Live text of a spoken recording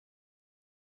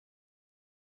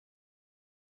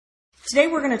Today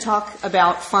we're going to talk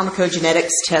about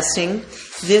pharmacogenetics testing.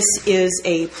 This is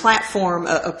a platform,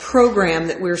 a program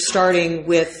that we're starting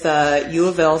with U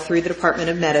of L through the Department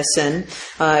of Medicine.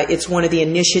 It's one of the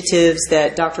initiatives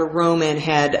that Dr. Roman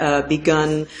had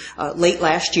begun late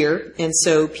last year. And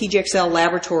so PGXL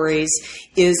Laboratories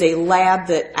is a lab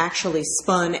that actually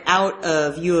spun out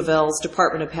of U of L's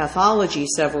Department of Pathology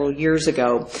several years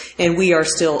ago. And we are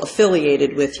still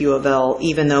affiliated with U of L,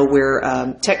 even though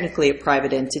we're technically a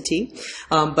private entity.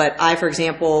 But I, for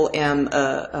example, am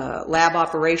lab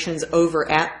operations over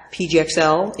at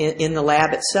PGXL in the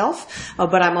lab itself,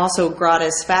 but I'm also a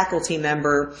gratis faculty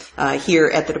member here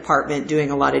at the department doing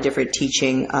a lot of different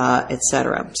teaching,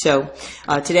 etc. So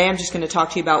today I'm just going to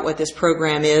talk to you about what this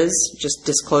program is. Just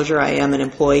disclosure, I am an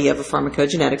employee of a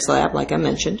pharmacogenetics lab, like I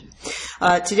mentioned.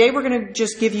 Today we're going to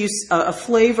just give you a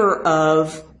flavor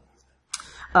of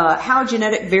how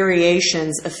genetic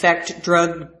variations affect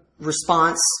drug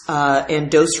response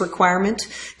and dose requirement,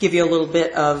 give you a little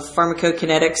bit of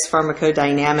pharmacokinetics,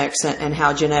 pharmacodynamics, and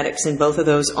how genetics in both of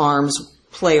those arms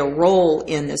play a role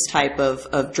in this type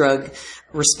of drug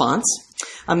response.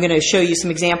 I'm going to show you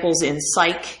some examples in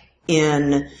psych,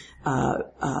 in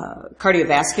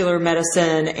cardiovascular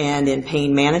medicine, and in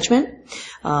pain management.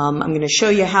 I'm going to show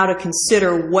you how to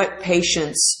consider what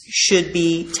patients should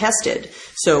be tested.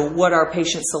 So what are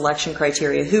patient selection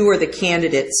criteria? Who are the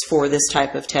candidates for this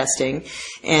type of testing?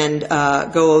 And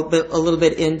go a little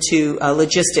bit into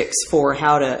logistics for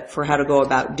how to go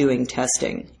about doing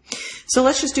testing. So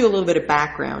let's just do a little bit of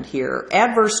background here.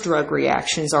 Adverse drug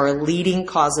reactions are a leading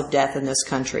cause of death in this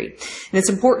country. And it's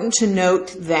important to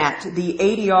note that the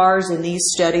ADRs in these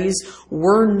studies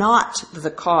were not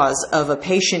the cause of a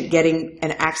patient getting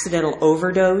an accidental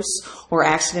overdose or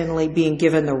accidentally being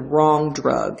given the wrong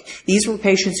drug. These were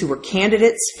patients who were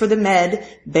candidates for the med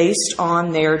based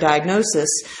on their diagnosis,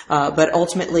 but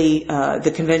ultimately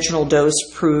the conventional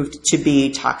dose proved to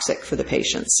be toxic for the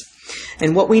patients.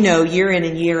 And what we know year in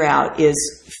and year out is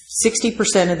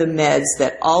 60% of the meds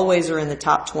that always are in the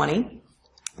top 20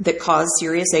 that cause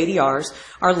serious ADRs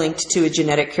are linked to a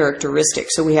genetic characteristic.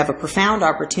 So we have a profound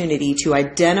opportunity to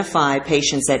identify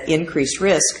patients at increased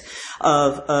risk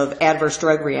of adverse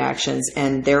drug reactions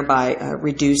and thereby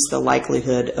reduce the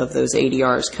likelihood of those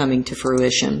ADRs coming to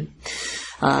fruition.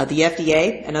 The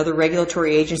FDA and other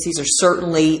regulatory agencies are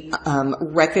certainly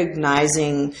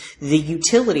recognizing the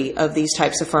utility of these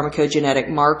types of pharmacogenetic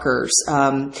markers.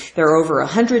 There are over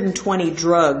 120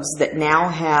 drugs that now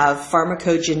have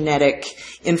pharmacogenetic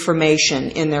information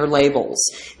in their labels.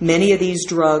 Many of these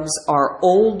drugs are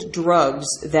old drugs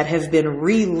that have been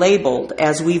relabeled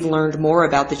as we've learned more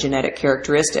about the genetic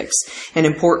characteristics. An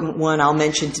important one I'll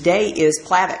mention today is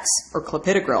Plavix or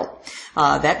clopidogrel.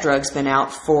 That drug's been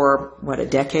out for,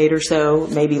 a decade or so,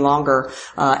 maybe longer.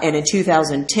 And in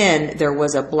 2010, there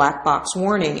was a black box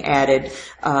warning added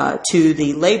to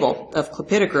the label of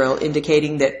clopidogrel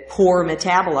indicating that poor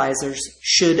metabolizers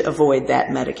should avoid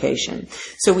that medication.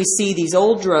 So we see these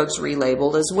old drugs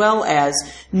relabeled as well as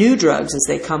new drugs as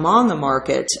they come on the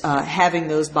market, having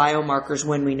those biomarkers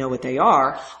when we know what they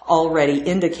are already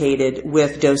indicated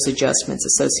with dose adjustments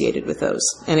associated with those.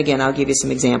 And again, I'll give you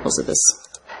some examples of this.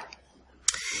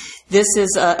 This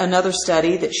is another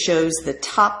study that shows the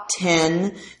top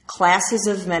 10 classes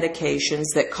of medications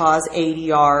that cause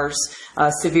ADRs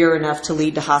severe enough to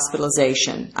lead to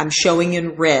hospitalization. I'm showing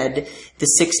in red the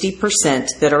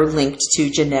 60% that are linked to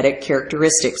genetic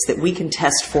characteristics that we can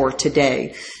test for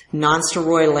today.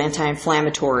 Non-steroidal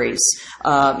anti-inflammatories,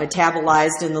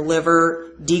 metabolized in the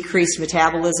liver. Decreased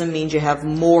metabolism means you have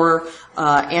more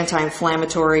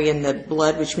anti-inflammatory in the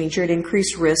blood, which means you're at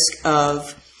increased risk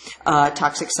of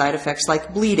toxic side effects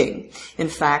like bleeding. In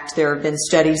fact, there have been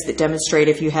studies that demonstrate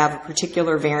if you have a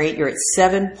particular variant, you're at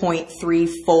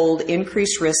 7.3-fold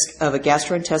increased risk of a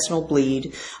gastrointestinal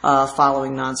bleed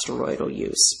following nonsteroidal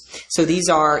use. So these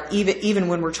are, even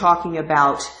when we're talking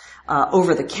about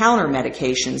over-the-counter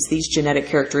medications, these genetic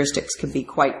characteristics can be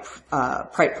quite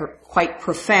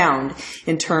profound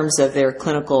in terms of their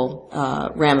clinical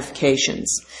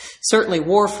ramifications. Certainly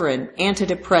warfarin,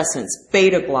 antidepressants,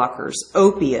 beta blockers,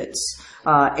 opiates,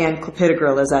 and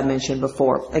clopidogrel, as I mentioned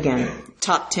before. Again,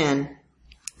 top 10,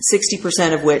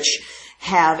 60% of which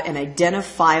have an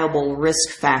identifiable risk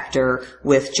factor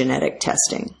with genetic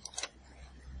testing.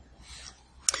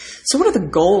 So what are the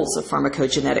goals of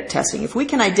pharmacogenetic testing? If we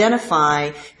can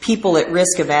identify people at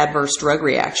risk of adverse drug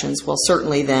reactions, well,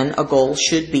 certainly then a goal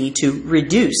should be to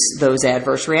reduce those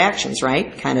adverse reactions,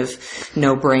 right? Kind of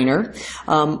no-brainer.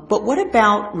 But what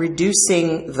about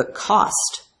reducing the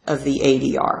cost of the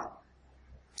ADR?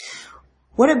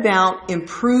 What about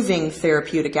improving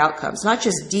therapeutic outcomes? Not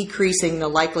just decreasing the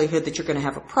likelihood that you're going to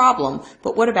have a problem,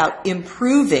 but what about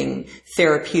improving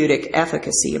therapeutic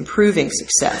efficacy, improving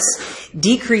success,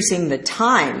 decreasing the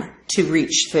time to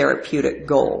reach therapeutic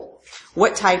goal?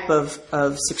 What type of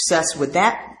success would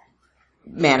that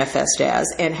manifest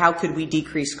as, and how could we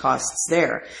decrease costs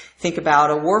there? Think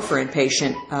about a warfarin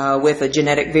patient with a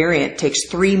genetic variant takes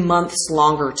 3 months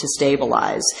longer to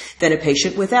stabilize than a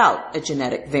patient without a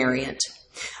genetic variant.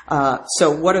 So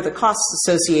what are the costs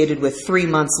associated with 3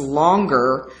 months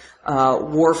longer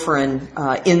warfarin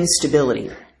instability?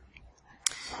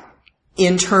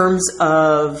 In terms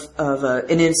of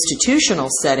an institutional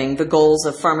setting, the goals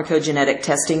of pharmacogenetic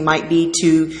testing might be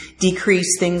to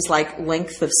decrease things like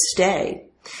length of stay,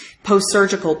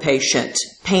 post-surgical patient,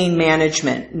 pain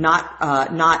management, not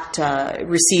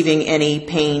receiving any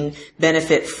pain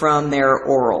benefit from their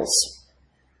orals.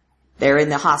 They're in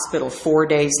the hospital 4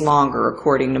 days longer,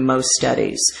 according to most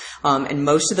studies. And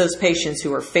most of those patients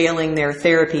who are failing their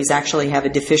therapies actually have a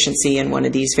deficiency in one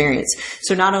of these variants.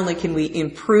 So not only can we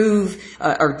improve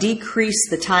or decrease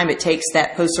the time it takes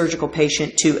that post-surgical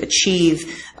patient to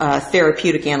achieve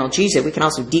therapeutic analgesia, we can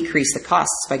also decrease the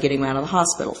costs by getting them out of the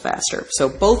hospital faster. So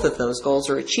both of those goals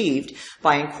are achieved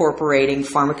by incorporating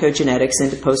pharmacogenetics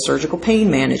into post-surgical pain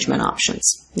management options.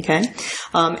 Okay?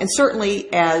 And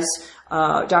certainly as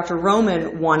Dr.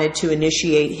 Roman wanted to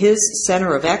initiate his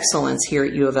Center of Excellence here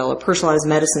at U of L, a Personalized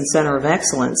Medicine Center of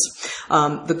Excellence.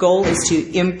 The goal is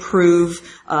to improve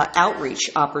outreach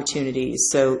opportunities,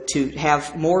 so to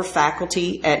have more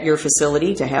faculty at your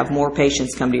facility, to have more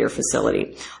patients come to your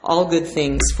facility. All good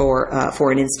things for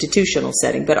an institutional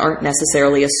setting, but aren't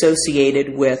necessarily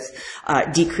associated with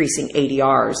decreasing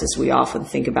ADRs, as we often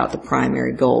think about the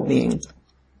primary goal being.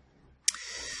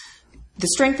 The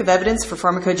strength of evidence for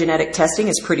pharmacogenetic testing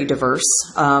is pretty diverse.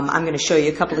 I'm going to show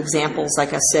you a couple examples,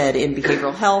 like I said, in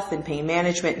behavioral health, in pain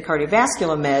management, and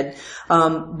cardiovascular med,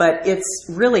 but it's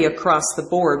really across the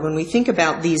board. When we think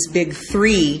about these big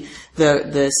three,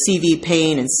 the CV,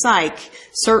 pain, and psych,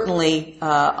 certainly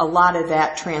a lot of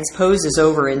that transposes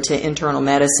over into internal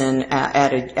medicine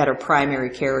at a primary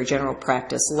care or general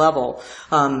practice level.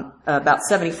 About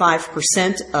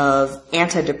 75% of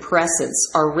antidepressants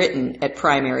are written at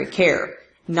primary care,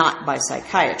 not by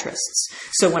psychiatrists.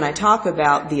 So when I talk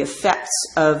about the effects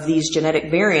of these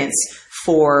genetic variants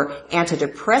for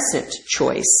antidepressant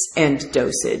choice and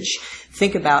dosage,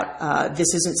 think about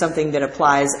this isn't something that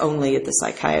applies only at the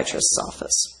psychiatrist's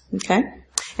office. Okay?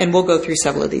 And we'll go through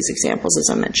several of these examples, as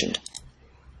I mentioned.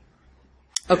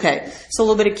 Okay, so a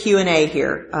little bit of Q&A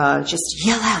here. Just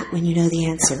yell out when you know the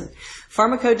answer.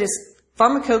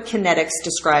 Pharmacokinetics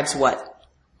describes what?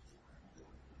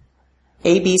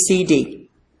 A, B, C, D.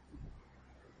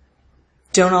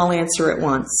 Don't all answer at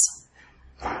once.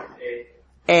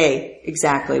 A,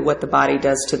 exactly, what the body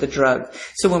does to the drug.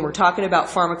 So when we're talking about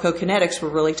pharmacokinetics, we're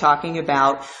really talking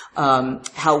about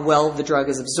how well the drug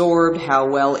is absorbed, how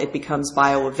well it becomes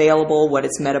bioavailable, what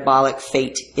its metabolic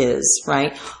fate is,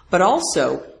 right? But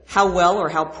also how well or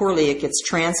how poorly it gets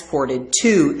transported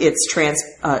to its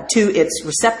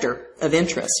receptor of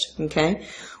interest, okay?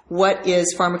 What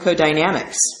is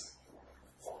pharmacodynamics?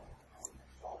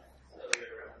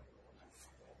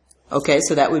 Okay,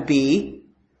 so that would be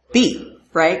B.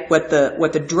 Right? What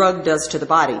the drug does to the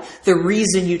body. The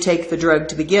reason you take the drug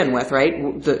to begin with,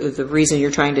 right? The reason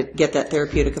you're trying to get that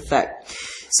therapeutic effect.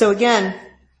 So again,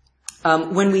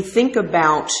 when we think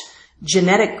about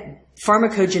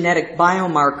pharmacogenetic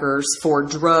biomarkers for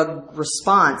drug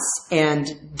response and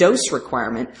dose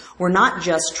requirement, we're not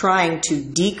just trying to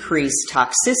decrease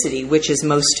toxicity, which is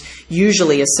most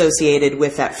usually associated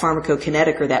with that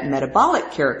pharmacokinetic or that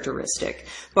metabolic characteristic,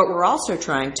 but we're also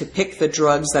trying to pick the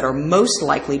drugs that are most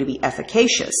likely to be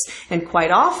efficacious. And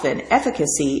quite often,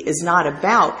 efficacy is not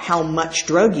about how much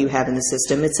drug you have in the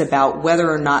system. It's about whether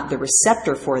or not the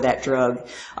receptor for that drug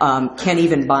can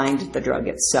even bind the drug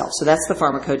itself. So that's the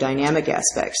pharmacodynamic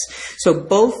aspects. So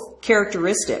both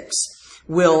characteristics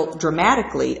will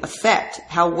dramatically affect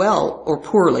how well or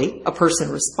poorly a person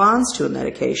responds to a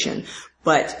medication,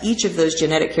 but each of those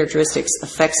genetic characteristics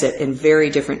affects it in very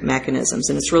different mechanisms,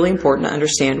 and it's really important to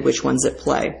understand which ones at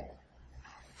play.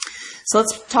 So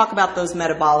let's talk about those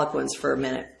metabolic ones for a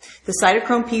minute. The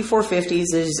cytochrome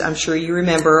P450s, as I'm sure you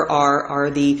remember, are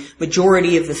the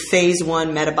majority of the phase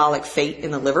 1 metabolic fate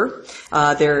in the liver.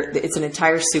 It's an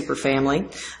entire superfamily,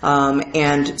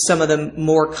 and some of the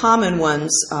more common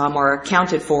ones are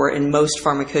accounted for in most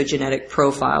pharmacogenetic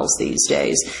profiles these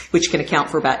days, which can account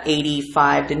for about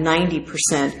 85 to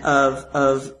 90%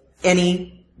 of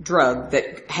any drug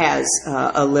that has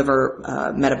a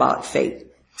liver metabolic fate.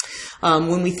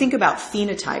 When we think about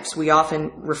phenotypes, we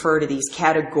often refer to these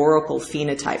categorical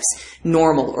phenotypes,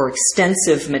 normal or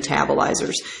extensive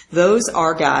metabolizers. Those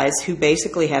are guys who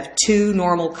basically have two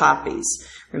normal copies.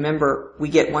 Remember, we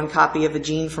get one copy of a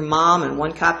gene from mom and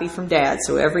one copy from dad.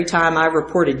 So every time I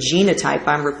report a genotype,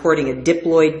 I'm reporting a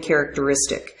diploid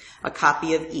characteristic, a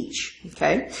copy of each.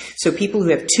 Okay? So people who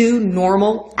have two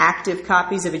normal active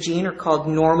copies of a gene are called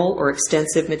normal or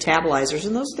extensive metabolizers.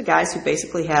 And those are the guys who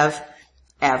basically have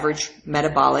average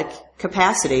metabolic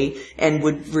capacity and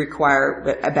would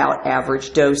require about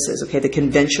average doses. Okay? The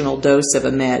conventional dose of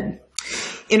a med.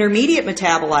 Intermediate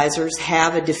metabolizers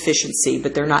have a deficiency,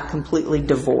 but they're not completely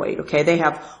devoid, okay? They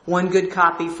have one good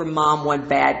copy from mom, one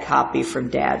bad copy from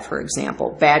dad, for example.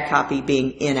 Bad copy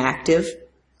being inactive.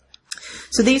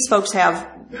 So these folks have,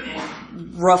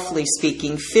 roughly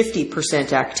speaking,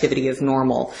 50% activity of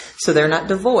normal. So they're not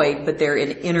devoid, but they're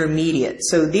in intermediate.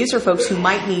 So these are folks who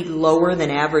might need lower than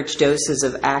average doses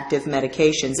of active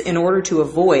medications in order to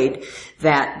avoid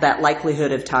that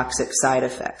likelihood of toxic side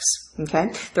effects.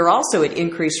 Okay? They're also at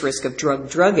increased risk of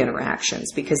drug-drug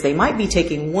interactions because they might be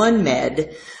taking one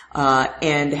med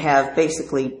and have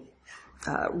basically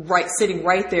sitting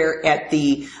right there at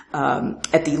the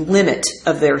limit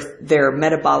of their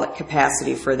metabolic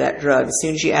capacity for that drug. As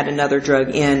soon as you add another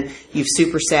drug in, you've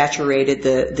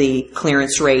supersaturated the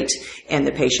clearance rate, and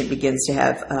the patient begins to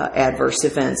have adverse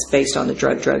events based on the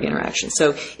drug-drug interaction.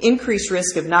 So increased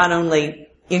risk of not only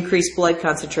increased blood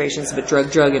concentrations, but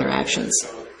drug-drug interactions.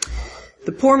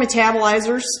 The poor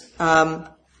metabolizers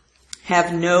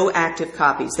have no active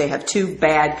copies. They have two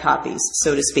bad copies,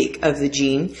 so to speak, of the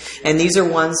gene. And these are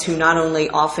ones who not only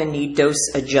often need dose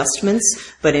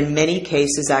adjustments, but in many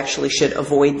cases actually should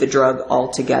avoid the drug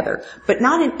altogether. But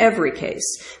not in every case.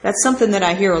 That's something that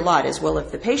I hear a lot is, well,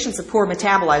 if the patient's a poor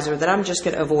metabolizer, then I'm just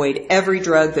going to avoid every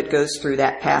drug that goes through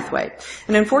that pathway.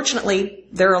 And unfortunately,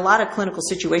 there are a lot of clinical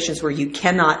situations where you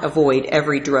cannot avoid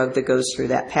every drug that goes through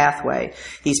that pathway.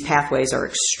 These pathways are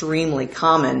extremely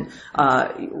common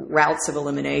routes of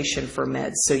elimination for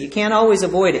meds. So you can't always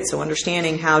avoid it. So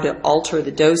understanding how to alter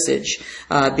the dosage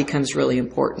becomes really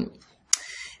important.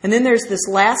 And then there's this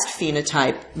last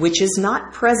phenotype, which is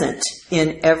not present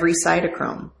in every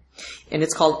cytochrome. And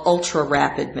it's called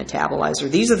ultra-rapid metabolizer.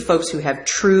 These are the folks who have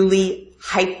truly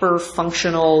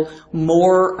hyper-functional,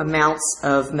 more amounts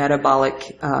of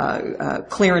metabolic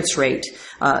clearance rate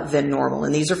than normal.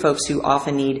 And these are folks who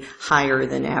often need higher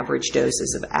than average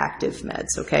doses of active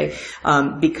meds, okay?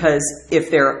 Because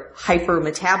if they're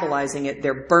hyper-metabolizing it,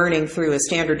 they're burning through a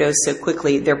standard dose so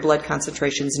quickly, their blood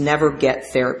concentrations never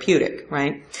get therapeutic,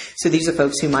 right? So these are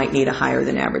folks who might need a higher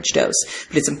than average dose.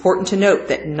 But it's important to note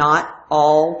that not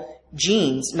all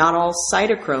genes, not all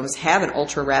cytochromes have an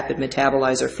ultra-rapid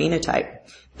metabolizer phenotype.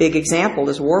 Big example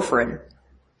is warfarin.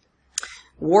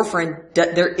 Warfarin,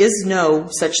 there is no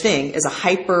such thing as a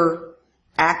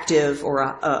hyperactive or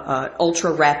a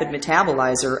ultra-rapid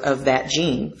metabolizer of that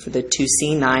gene for the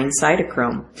 2C9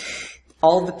 cytochrome.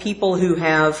 All the people who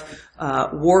have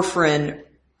warfarin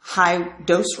high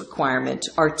dose requirement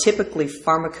are typically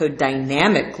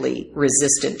pharmacodynamically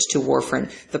resistant to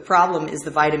warfarin. The problem is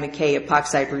the vitamin K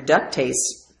epoxide reductase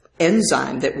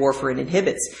enzyme that warfarin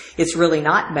inhibits. It's really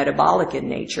not metabolic in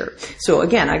nature. So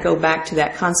again, I go back to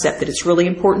that concept that it's really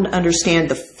important to understand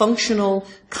the functional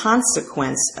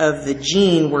consequence of the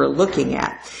gene we're looking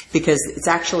at, because it's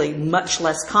actually much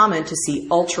less common to see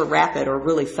ultra-rapid or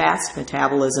really fast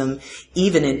metabolism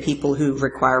even in people who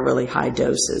require really high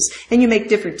doses. And you make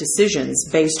different decisions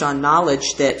based on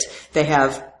knowledge that they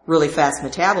have really fast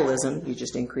metabolism, you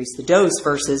just increase the dose,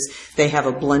 versus they have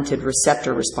a blunted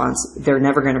receptor response. They're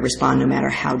never going to respond no matter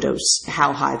how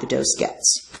high the dose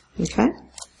gets. Okay?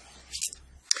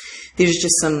 These are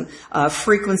just some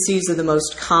frequencies of the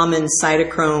most common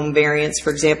cytochrome variants, for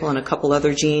example, and a couple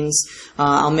other genes.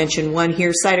 I'll mention one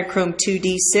here, cytochrome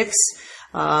 2D6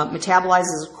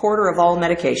 metabolizes a quarter of all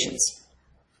medications.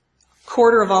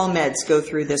 Quarter of all meds go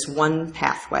through this one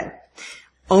pathway.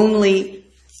 Only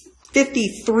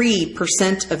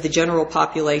 53% of the general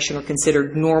population are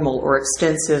considered normal or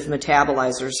extensive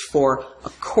metabolizers for a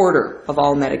quarter of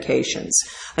all medications.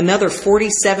 Another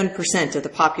 47% of the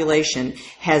population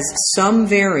has some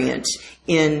variant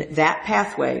in that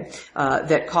pathway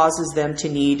that causes them to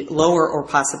need lower or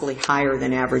possibly higher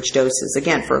than average doses,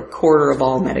 again, for a quarter of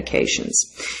all medications.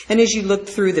 And as you look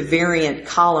through the variant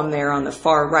column there on the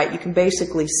far right, you can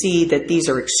basically see that these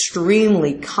are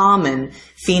extremely common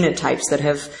phenotypes that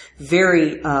have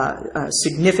very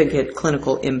significant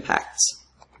clinical impacts.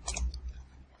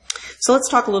 So let's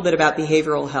talk a little bit about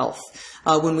behavioral health.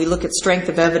 When we look at strength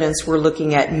of evidence, we're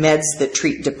looking at meds that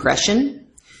treat depression,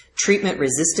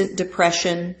 treatment-resistant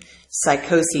depression,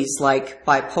 psychoses like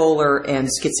bipolar and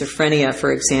schizophrenia,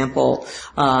 for example,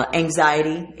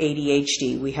 anxiety,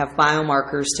 ADHD. We have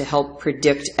biomarkers to help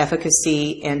predict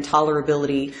efficacy and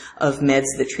tolerability of meds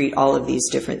that treat all of these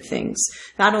different things.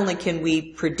 Not only can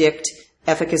we predict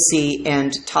efficacy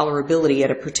and tolerability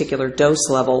at a particular dose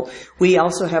level, we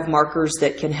also have markers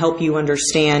that can help you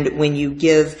understand when you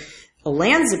give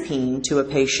olanzapine to a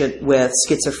patient with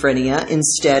schizophrenia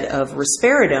instead of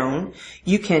risperidone,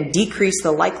 you can decrease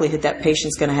the likelihood that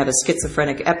patient's going to have a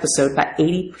schizophrenic episode by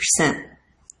 80%.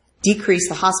 Decrease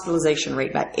the hospitalization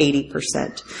rate by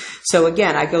 80%. So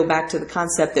again, I go back to the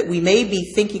concept that we may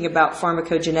be thinking about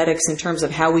pharmacogenetics in terms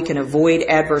of how we can avoid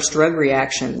adverse drug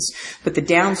reactions, but the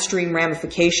downstream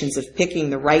ramifications of picking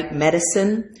the right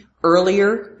medicine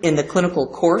earlier in the clinical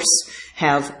course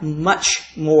have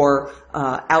much more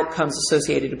outcomes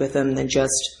associated with them than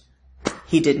just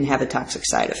he didn't have a toxic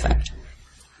side effect.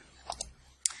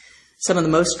 Some of the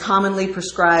most commonly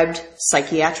prescribed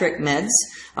psychiatric meds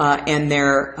and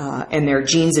their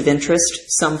genes of interest,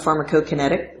 some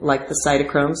pharmacokinetic, like the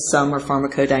cytochromes, some are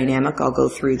pharmacodynamic. I'll go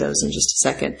through those in just a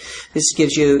second. This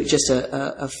gives you just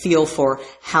a feel for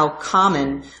how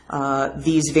common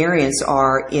these variants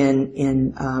are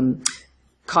in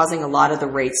causing a lot of the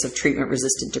rates of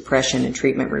treatment-resistant depression and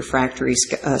treatment-refractory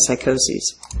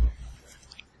psychoses.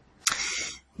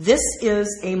 This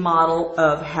is a model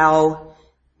of how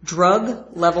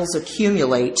drug levels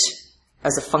accumulate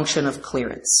as a function of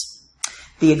clearance.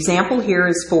 The example here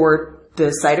is for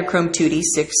the cytochrome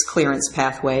 2D6 clearance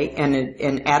pathway and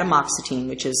atomoxetine,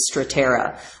 which is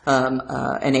Strattera,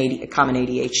 a common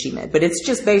ADHD med. But it's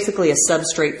just basically a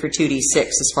substrate for 2D6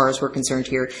 as far as we're concerned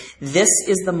here. This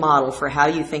is the model for how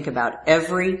you think about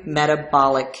every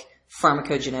metabolic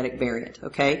pharmacogenetic variant,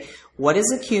 okay? What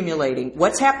is accumulating?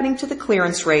 What's happening to the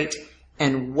clearance rate?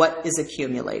 And what is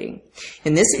accumulating.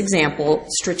 In this example,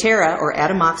 Strattera or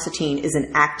atomoxetine is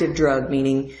an active drug,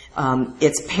 meaning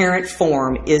its parent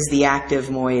form is the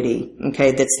active moiety,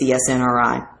 okay, that's the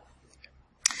SNRI.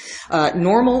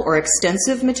 Normal or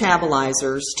extensive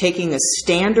metabolizers taking a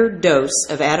standard dose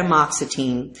of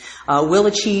atomoxetine will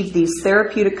achieve these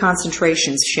therapeutic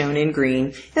concentrations shown in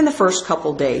green in the first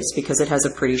couple days because it has a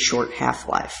pretty short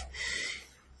half-life.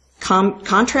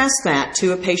 Contrast that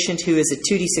to a patient who is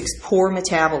a 2D6 poor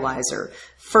metabolizer.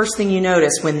 First thing you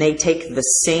notice when they take the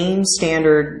same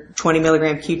standard 20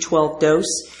 milligram Q12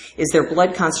 dose is their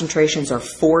blood concentrations are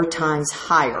 4 times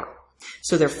higher.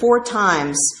 So they're 4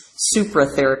 times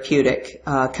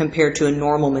supratherapeutic compared to a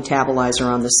normal metabolizer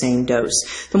on the same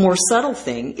dose. The more subtle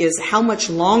thing is how much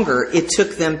longer it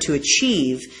took them to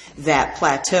achieve that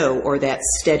plateau or that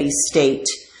steady state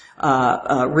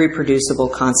reproducible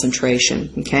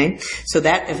concentration, okay? So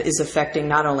that is affecting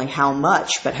not only how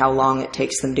much, but how long it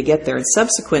takes them to get there, and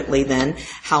subsequently then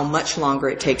how much longer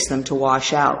it takes them to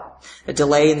wash out. A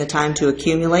delay in the time to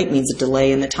accumulate means a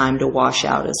delay in the time to wash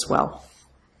out as well,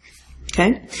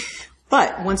 okay?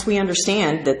 But once we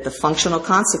understand that the functional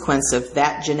consequence of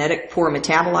that genetic poor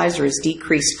metabolizer is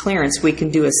decreased clearance, we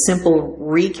can do a simple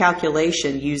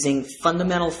recalculation using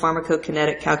fundamental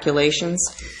pharmacokinetic calculations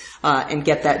and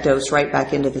get that dose right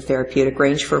back into the therapeutic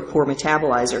range for a poor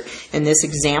metabolizer. In this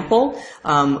example,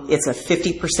 it's a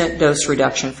 50% dose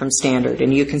reduction from standard,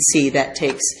 and you can see that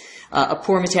takes a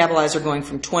poor metabolizer going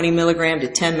from 20 milligram to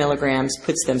 10 milligrams,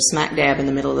 puts them smack dab in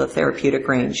the middle of the therapeutic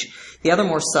range. The other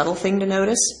more subtle thing to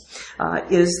notice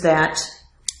is that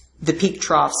the peak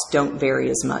troughs don't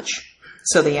vary as much.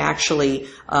 So they actually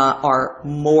are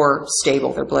more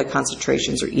stable. Their blood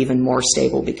concentrations are even more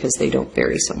stable because they don't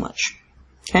vary so much.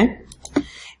 Okay?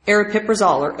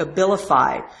 Aripiprazole or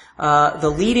Abilify, the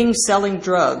leading selling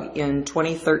drug in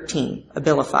 2013,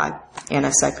 Abilify,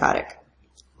 antipsychotic,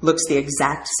 looks the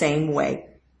exact same way.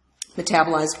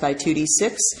 Metabolized by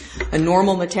 2D6, a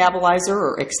normal metabolizer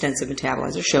or extensive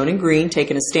metabolizer shown in green,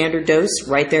 taking a standard dose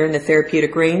right there in the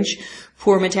therapeutic range.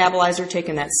 Poor metabolizer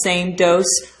taking that same dose,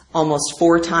 almost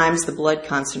 4 times the blood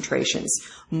concentrations.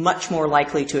 Much more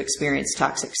likely to experience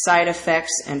toxic side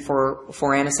effects, and for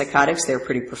antipsychotics, they're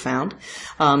pretty profound.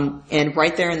 And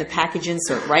right there in the package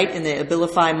insert, right in the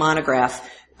Abilify monograph,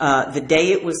 the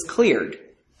day it was cleared,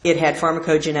 it had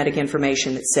pharmacogenetic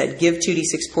information that said, give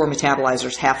 2D6 poor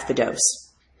metabolizers half the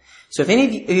dose. So if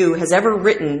any of you has ever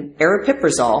written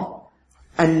aripiprazole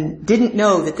and didn't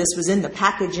know that this was in the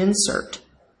package insert,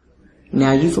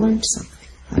 now you've learned something.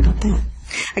 How about that?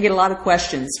 I get a lot of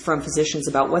questions from physicians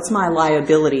about what's my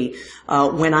liability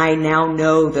when I now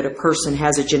know that a person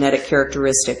has a genetic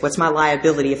characteristic. What's my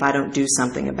liability if I don't do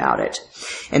something about it?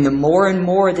 And the more and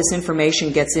more this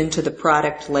information gets into the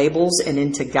product labels and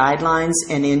into guidelines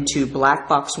and into black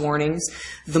box warnings,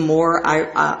 the more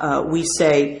we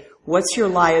say, what's your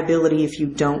liability if you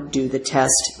don't do the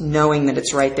test, knowing that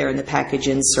it's right there in the package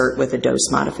insert with a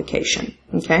dose modification?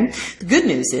 Okay? The good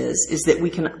news is that we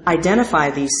can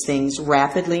identify these things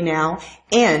rapidly now,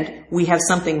 and we have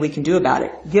something we can do about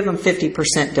it. Give them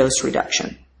 50% dose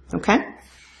reduction. Okay?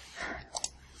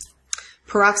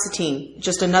 Paroxetine,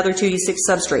 just another 2D6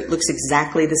 substrate, looks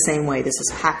exactly the same way. This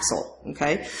is Paxil,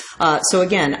 okay? So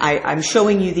again, I'm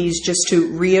showing you these just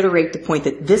to reiterate the point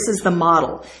that this is the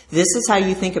model. This is how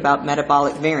you think about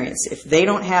metabolic variants. If they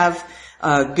don't have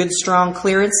good, strong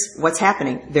clearance, what's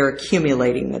happening? They're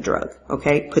accumulating the drug,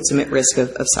 okay? Puts them at risk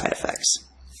of side effects.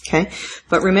 Okay,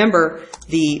 but remember,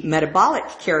 the metabolic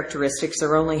characteristics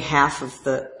are only half of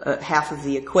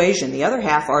the equation. The other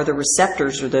half are the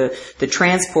receptors or the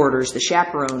transporters, the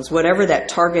chaperones, whatever that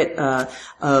target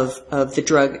of the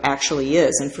drug actually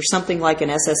is. And for something like an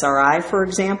SSRI, for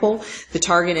example, the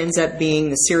target ends up being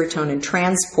the serotonin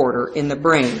transporter in the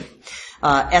brain.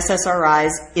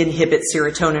 SSRIs inhibit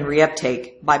serotonin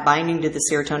reuptake by binding to the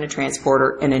serotonin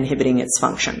transporter and inhibiting its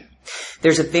function.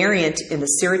 There's a variant in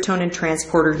the serotonin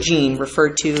transporter gene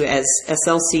referred to as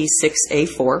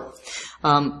SLC6A4,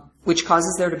 which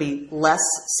causes there to be less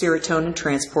serotonin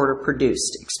transporter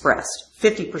expressed,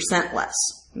 50% less.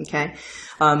 Okay,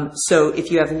 so if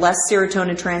you have less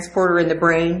serotonin transporter in the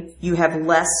brain, you have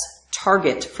less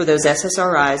target for those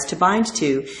SSRIs to bind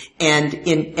to and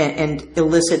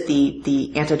elicit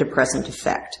the antidepressant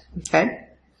effect. Okay.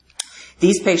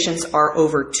 These patients are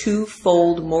over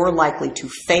 2-fold more likely to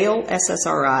fail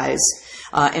SSRIs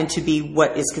and to be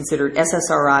what is considered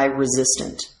SSRI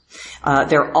resistant.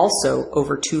 They're also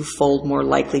over 2-fold more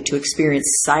likely to experience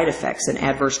side effects and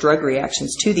adverse drug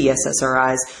reactions to the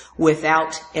SSRIs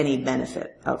without any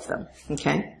benefit of them.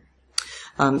 Okay?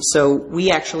 So we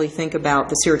actually think about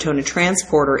the serotonin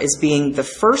transporter as being the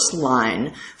first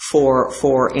line for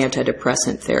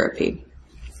antidepressant therapy.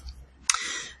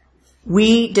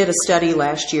 We did a study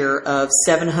last year of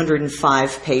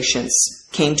 705 patients,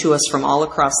 came to us from all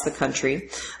across the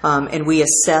country, and we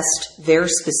assessed their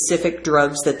specific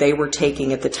drugs that they were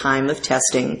taking at the time of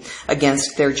testing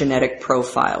against their genetic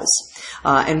profiles.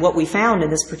 And what we found in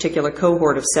this particular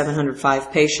cohort of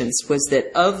 705 patients was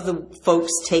that of the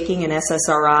folks taking an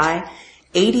SSRI,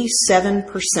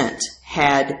 87%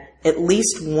 had at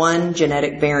least one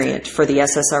genetic variant for the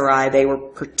SSRI they were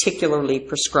particularly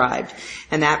prescribed.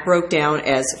 And that broke down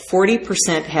as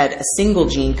 40% had a single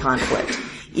gene conflict.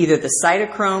 Either the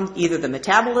cytochrome, either the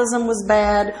metabolism was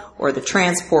bad or the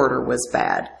transporter was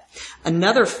bad.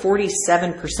 Another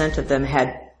 47% of them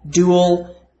had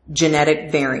dual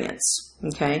genetic variants.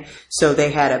 Okay, so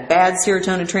they had a bad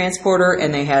serotonin transporter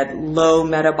and they had low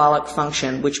metabolic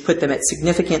function, which put them at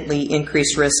significantly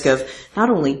increased risk of not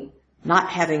only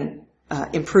not having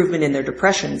improvement in their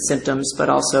depression symptoms, but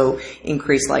also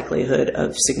increased likelihood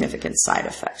of significant side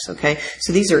effects. Okay,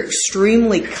 so these are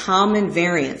extremely common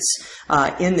variants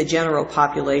in the general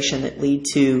population that lead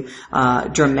to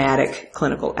dramatic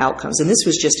clinical outcomes. And this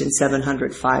was just in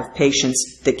 705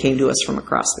 patients that came to us from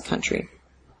across the country.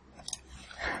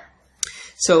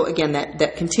 So again,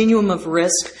 that continuum of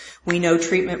risk, we know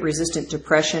treatment-resistant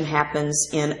depression happens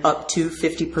in up to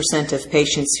 50% of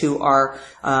patients who are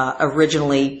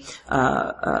originally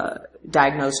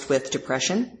diagnosed with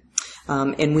depression.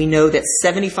 And we know that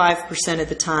 75% of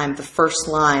the time, the first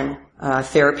line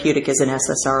therapeutic is an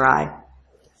SSRI.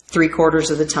 3/4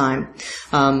 of the time.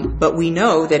 But we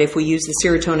know that if we use the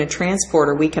serotonin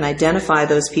transporter, we can identify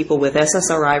those people with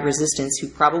SSRI resistance who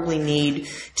probably need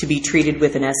to be treated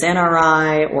with an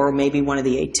SNRI or maybe one of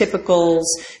the atypicals,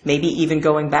 maybe even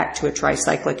going back to a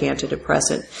tricyclic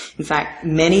antidepressant. In fact,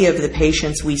 many of the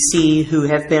patients we see who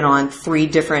have been on 3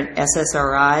 different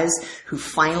SSRIs who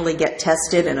finally get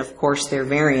tested, and of course their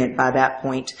variant by that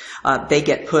point, they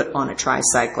get put on a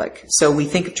tricyclic. So we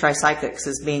think of tricyclics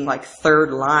as being like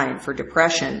third line for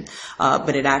depression,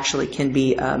 but it actually can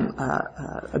be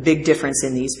a big difference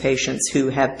in these patients who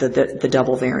have the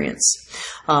double variants.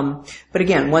 But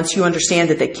again, once you understand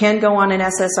that they can go on an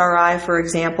SSRI, for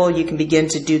example, you can begin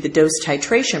to do the dose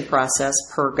titration process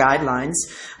per guidelines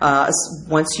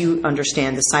once you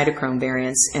understand the cytochrome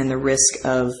variants and the risk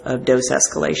of dose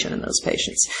escalation in those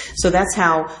patients. So that's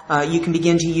how you can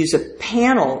begin to use a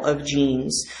panel of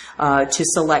genes to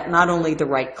select not only the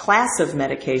right class of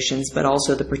medications, but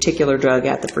also the particular drug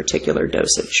at the particular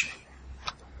dosage.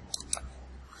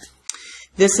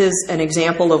 This is an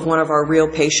example of one of our real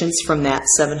patients from that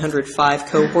 705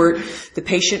 cohort. The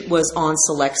patient was on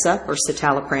Celexa, or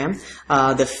citalopram,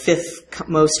 the fifth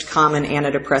most common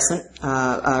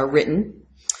antidepressant written.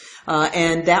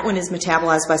 And that one is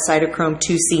metabolized by cytochrome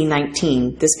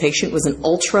 2C19. This patient was an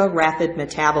ultra-rapid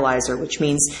metabolizer, which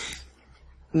means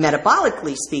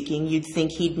metabolically speaking, you'd think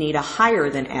he'd need a higher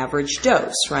than average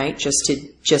dose, right? Just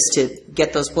to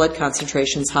get those blood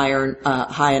concentrations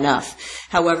high enough.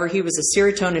 However, he was a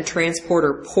serotonin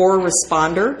transporter poor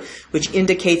responder, which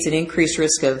indicates an increased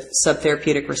risk of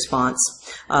subtherapeutic response.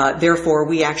 Therefore,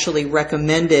 we actually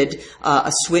recommended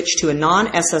a switch to a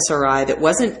non-SSRI that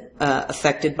wasn't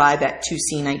affected by that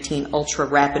 2C19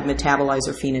 ultra-rapid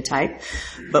metabolizer phenotype,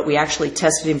 but we actually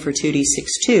tested him for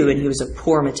 2D62, and he was a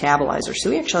poor metabolizer. So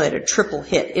we actually had a triple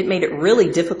hit. It made it really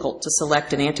difficult to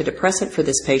select an antidepressant for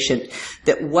this patient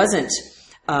that wasn't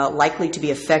likely to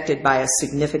be affected by a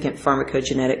significant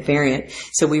pharmacogenetic variant.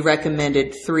 So we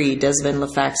recommended 3,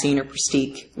 desvenlafaxine or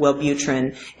Pristiq,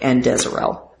 Wellbutrin, and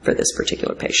Deserel for this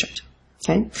particular patient.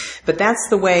 Okay, but that's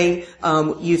the way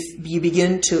you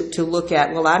begin to look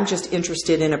at, well, I'm just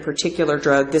interested in a particular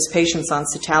drug. This patient's on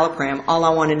citalopram. All I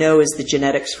want to know is the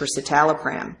genetics for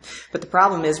citalopram. But the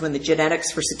problem is when the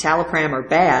genetics for citalopram are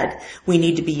bad, we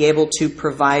need to be able to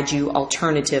provide you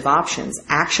alternative options.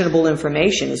 Actionable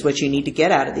information is what you need to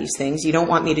get out of these things. You don't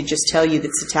want me to just tell you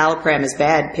that citalopram is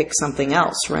bad, pick something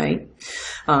else, right?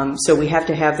 So we have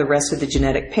to have the rest of the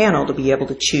genetic panel to be able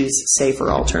to choose safer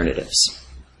alternatives.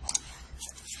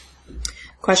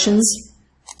 Questions?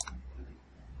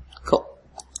 Cool.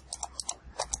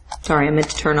 Sorry, I meant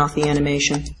to turn off the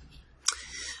animation.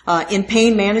 In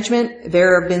pain management,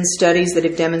 there have been studies that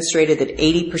have demonstrated that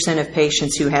 80% of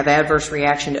patients who have adverse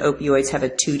reaction to opioids have a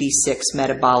 2D6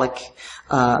 metabolic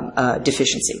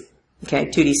deficiency. Okay,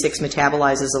 2D6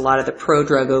 metabolizes a lot of the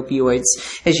prodrug opioids,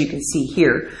 as you can see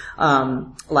here,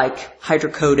 like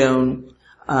hydrocodone,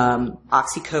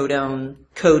 oxycodone,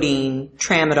 codeine,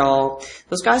 tramadol.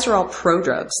 Those guys are all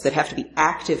prodrugs that have to be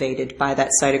activated by that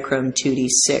cytochrome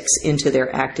 2D6 into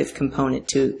their active component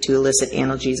to elicit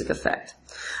analgesic effect.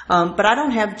 But I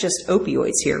don't have just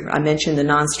opioids here. I mentioned the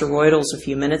nonsteroidals a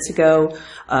few minutes ago.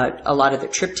 A lot of the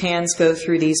triptans go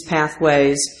through these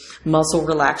pathways. Muscle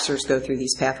relaxers go through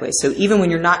these pathways. So even when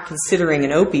you're not considering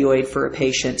an opioid for a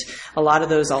patient, a lot of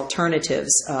those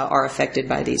alternatives are affected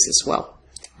by these as well.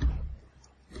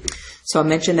 So I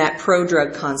mentioned that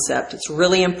prodrug concept. It's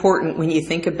really important when you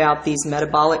think about these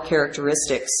metabolic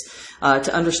characteristics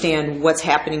to understand what's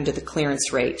happening to the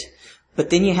clearance rate. But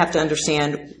then you have to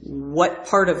understand what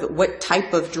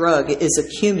type of drug is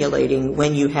accumulating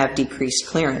when you have decreased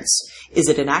clearance. Is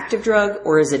it an active drug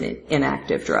or is it an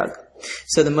inactive drug?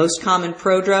 So the most common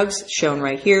prodrugs shown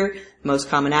right here, most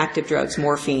common active drugs,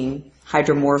 morphine,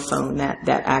 hydromorphone,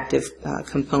 that active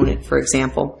component, for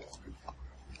example.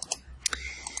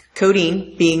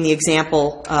 Codeine, being the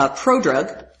example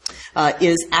prodrug,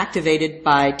 is activated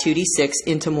by 2D6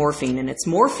 into morphine, and it's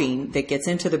morphine that gets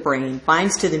into the brain,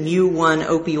 binds to the mu1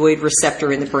 opioid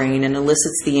receptor in the brain, and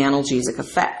elicits the analgesic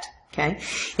effect. Okay,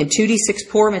 and 2D6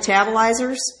 poor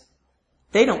metabolizers,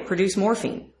 they don't produce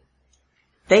morphine.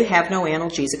 They have no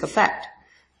analgesic effect.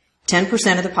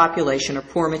 10% of the population are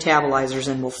poor metabolizers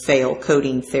and will fail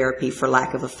codeine therapy for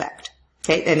lack of effect.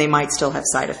 Okay, and they might still have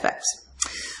side effects.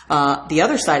 The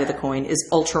other side of the coin is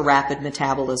ultra-rapid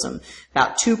metabolism.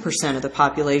 About 2% of the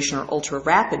population are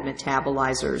ultra-rapid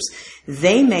metabolizers.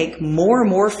 They make more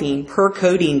morphine per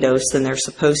codeine dose than they're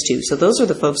supposed to. So those are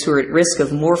the folks who are at risk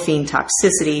of morphine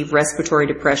toxicity, respiratory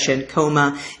depression,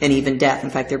 coma, and even death. In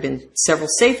fact, there have been several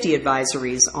safety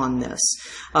advisories on this.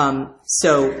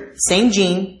 So same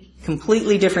gene,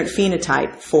 completely different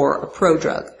phenotype for a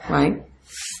prodrug, right?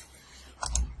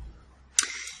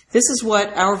 This is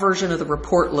what our version of the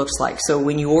report looks like. So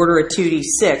when you order a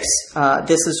 2D6,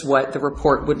 this is what the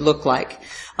report would look like.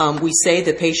 We say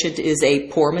the patient is a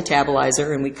poor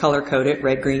metabolizer, and we color code it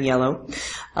red, green, yellow.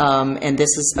 And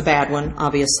this is a bad one,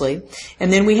 obviously.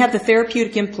 And then we have the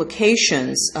therapeutic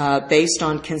implications based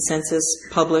on consensus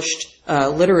published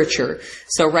literature.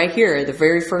 So right here, the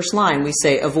very first line, we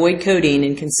say avoid codeine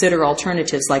and consider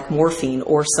alternatives like morphine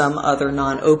or some other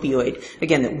non-opioid,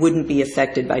 again, that wouldn't be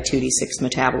affected by 2D6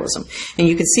 metabolism. And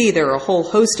you can see there are a whole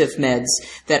host of meds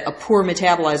that a poor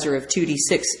metabolizer of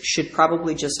 2D6 should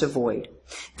probably just avoid.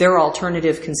 There are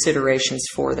alternative considerations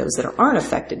for those that aren't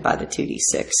affected by the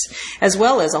 2D6, as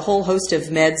well as a whole host of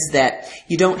meds that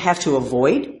you don't have to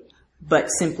avoid, but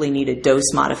simply need a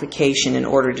dose modification in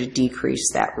order to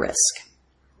decrease that risk.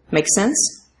 Make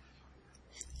sense?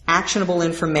 actionable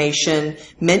information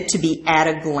meant to be at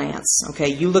a glance. Okay,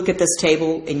 you look at this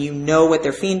table and you know what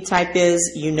their phenotype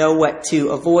is, you know what to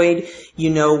avoid, you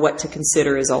know what to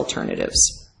consider as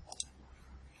alternatives.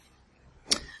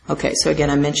 Okay, so again,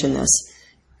 I mentioned this.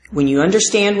 When you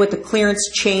understand what the clearance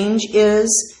change is,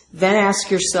 then ask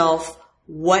yourself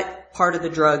what part of the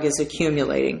drug is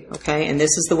accumulating. Okay, and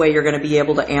this is the way you're going to be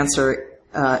able to answer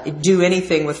do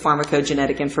anything with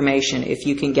pharmacogenetic information if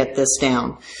you can get this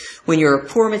down. When you're a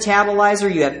poor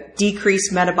metabolizer, you have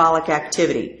decreased metabolic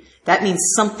activity. That means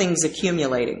something's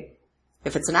accumulating.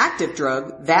 If it's an active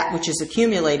drug, that which is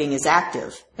accumulating is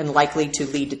active and likely to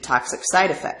lead to toxic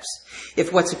side effects.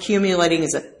 If what's accumulating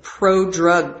is a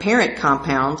pro-drug parent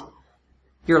compound,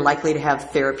 you're likely to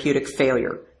have therapeutic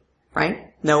failure,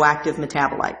 right? No active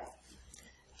metabolite.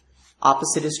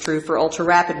 Opposite is true for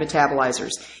ultra-rapid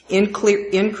metabolizers.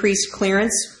 Increased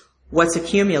clearance, what's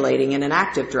accumulating in an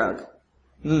active drug?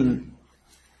 The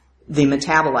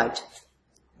metabolite.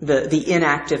 The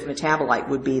inactive metabolite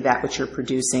would be that which you're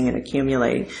producing and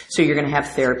accumulating. So you're going to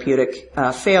have therapeutic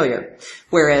failure.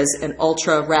 Whereas an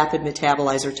ultra-rapid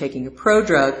metabolizer taking a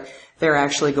prodrug, they're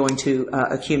actually going to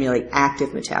accumulate active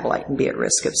metabolite and be at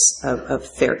risk of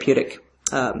therapeutic,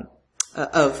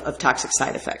 of toxic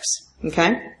side effects.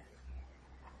 Okay?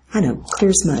 I know,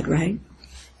 clear as mud, right?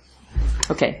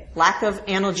 Okay, lack of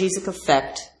analgesic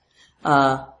effect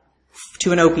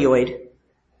to an opioid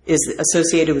is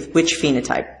associated with which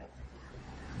phenotype?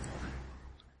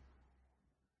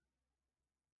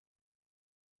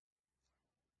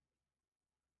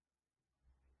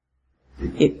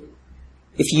 If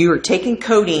you are taking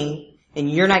codeine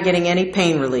and you're not getting any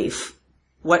pain relief,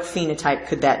 what phenotype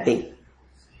could that be?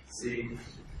 C.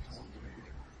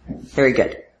 Very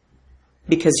good.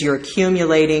 Because you're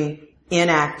accumulating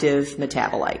inactive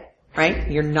metabolite, right?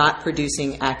 You're not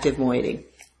producing active moiety.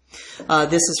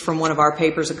 This is from one of our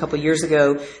papers a couple years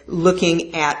ago,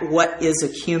 looking at what is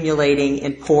accumulating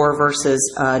in poor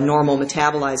versus normal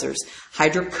metabolizers.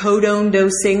 Hydrocodone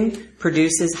dosing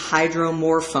produces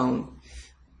hydromorphone.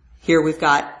 Here we've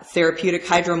got therapeutic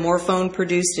hydromorphone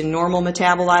produced in normal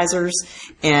metabolizers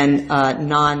and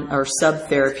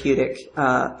subtherapeutic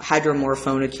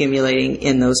hydromorphone accumulating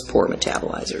in those poor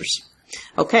metabolizers.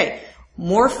 Okay,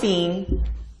 morphine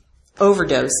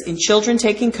overdose in children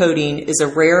taking codeine is a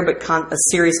rare but a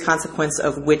serious consequence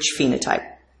of which phenotype?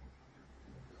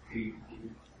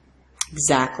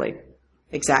 Exactly.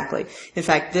 In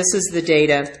fact, this is the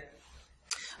data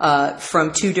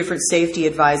from two different safety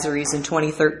advisories in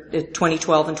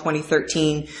 2012 and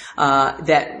 2013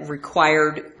 that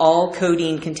required all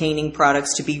codeine-containing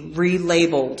products to be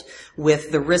relabeled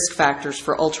with the risk factors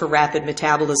for ultra-rapid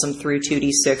metabolism through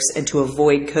 2D6 and to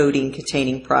avoid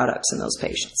codeine-containing products in those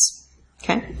patients.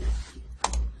 Okay?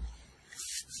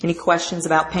 Any questions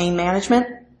about pain management?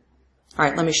 All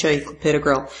right, let me show you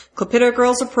clopidogrel.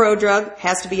 Clopidogrel is a prodrug,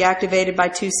 has to be activated by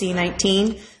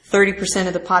 2C19. 30%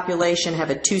 of the population have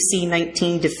a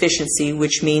 2C19 deficiency,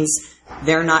 which means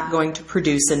they're not going to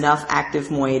produce enough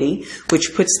active moiety,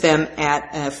 which puts them at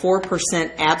a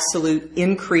 4% absolute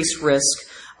increased risk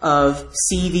of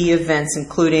CV events,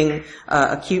 including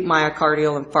acute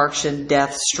myocardial infarction,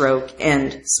 death, stroke,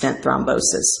 and stent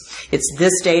thrombosis. It's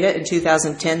this data in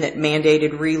 2010 that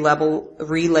mandated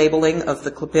relabeling of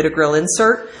the clopidogrel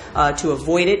insert to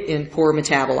avoid it in poor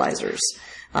metabolizers.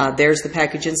 There's the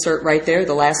package insert right there.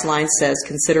 The last line says,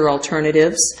 consider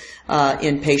alternatives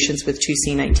in patients with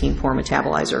 2C19 poor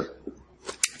metabolizer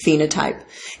phenotype.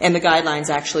 And the guidelines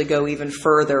actually go even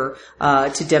further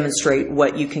to demonstrate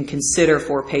what you can consider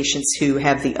for patients who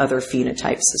have the other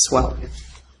phenotypes as well.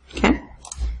 Okay?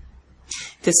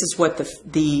 This is what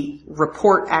the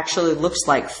report actually looks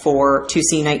like for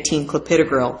 2C19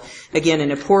 clopidogrel. Again,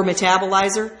 in a poor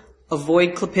metabolizer,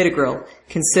 avoid clopidogrel.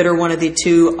 Consider one of the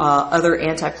two other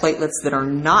antiplatelets that are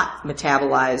not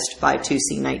metabolized by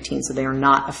 2C19, so they are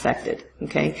not affected.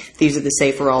 Okay? These are the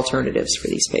safer alternatives for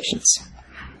these patients.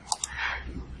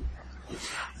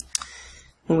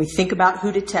 When we think about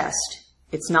who to test,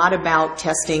 it's not about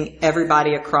testing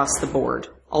everybody across the board.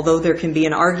 Although there can be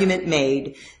an argument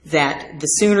made that the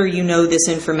sooner you know this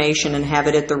information and have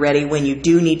it at the ready when you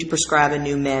do need to prescribe a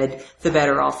new med, the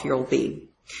better off you'll be.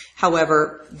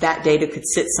 However, that data could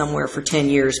sit somewhere for 10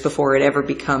 years before it ever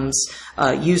becomes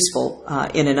useful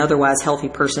in an otherwise healthy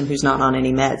person who's not on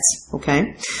any meds.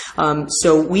 Okay?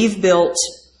 So we've built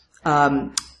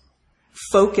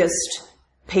focused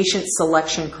patient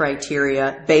selection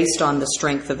criteria based on the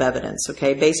strength of evidence,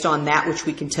 okay, based on that which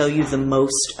we can tell you the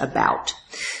most about.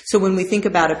 So when we think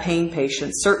about a pain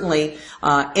patient, certainly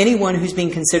anyone who's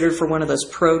being considered for one of those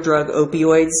pro-drug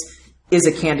opioids, is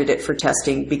a candidate for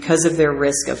testing because of their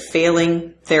risk of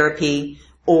failing therapy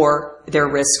or their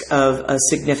risk of a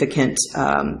significant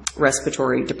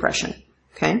respiratory depression.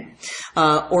 Okay?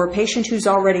 Or a patient who's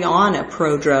already on a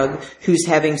prodrug, who's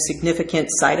having significant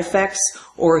side effects,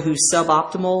 or who's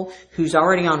suboptimal, who's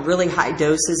already on really high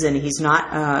doses and he's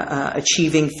not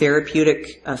achieving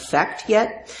therapeutic effect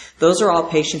yet. Those are all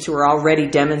patients who are already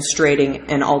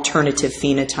demonstrating an alternative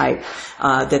phenotype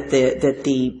that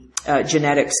the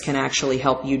genetics can actually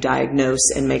help you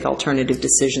diagnose and make alternative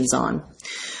decisions on.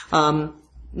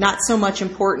 Not so much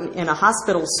important in a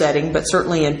hospital setting, but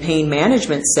certainly in pain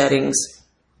management settings,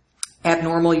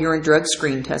 abnormal urine drug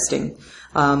screen testing.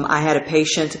 I had a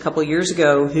patient a couple years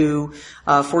ago who,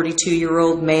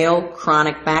 42-year-old male,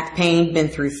 chronic back pain, been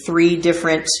through 3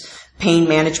 different pain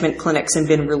management clinics and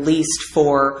been released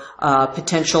for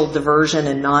potential diversion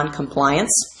and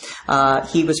non-compliance.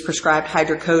 He was prescribed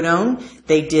hydrocodone.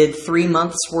 They did 3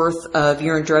 months worth of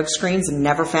urine drug screens and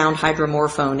never found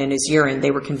hydromorphone in his urine. They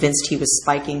were convinced he was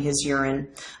spiking his urine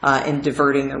and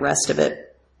diverting the rest of it.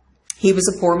 He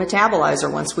was a poor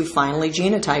metabolizer. Once we finally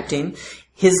genotyped him,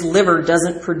 his liver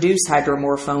doesn't produce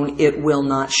hydromorphone. It will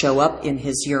not show up in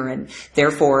his urine.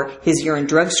 Therefore, his urine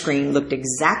drug screen looked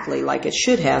exactly like it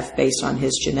should have based on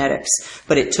his genetics.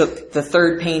 But it took the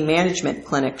 3rd pain management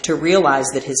clinic to realize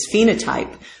that his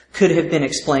phenotype could have been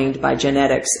explained by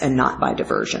genetics and not by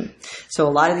diversion. So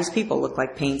a lot of these people look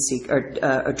like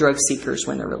drug seekers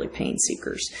when they're really pain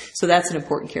seekers. So that's an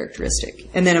important characteristic.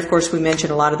 And then, of course, we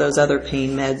mentioned a lot of those other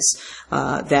pain meds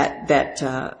that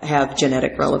have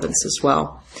genetic relevance as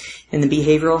well. In the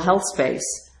behavioral health space,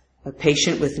 a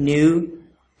patient with new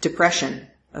depression,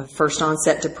 a first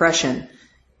onset depression,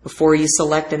 before you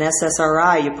select an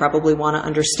SSRI, you probably want to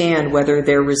understand whether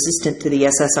they're resistant to the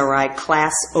SSRI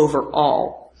class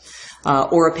overall.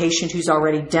 Or a patient who's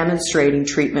already demonstrating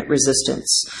treatment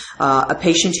resistance. A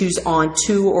patient who's on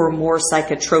 2 or more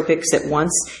psychotropics at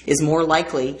once is more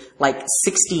likely, like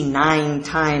 69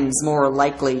 times more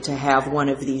likely to have one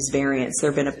of these variants. There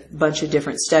have been a bunch of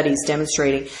different studies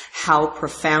demonstrating how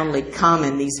profoundly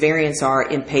common these variants are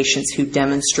in patients who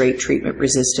demonstrate treatment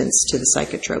resistance to the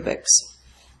psychotropics.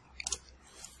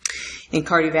 In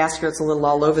cardiovascular, it's a little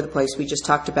all over the place. We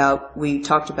talked about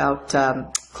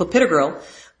clopidogrel.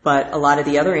 But a lot of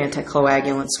the other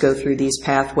anticoagulants go through these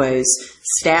pathways.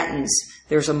 Statins,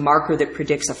 there's a marker that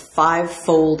predicts a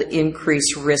 5-fold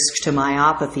increased risk to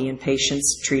myopathy in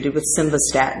patients treated with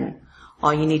simvastatin.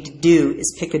 All you need to do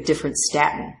is pick a different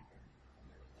statin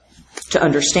to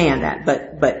understand that.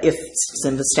 But if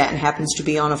simvastatin happens to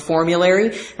be on a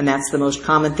formulary, and that's the most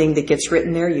common thing that gets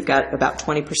written there, you've got about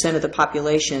 20% of the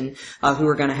population who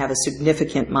are going to have a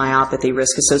significant myopathy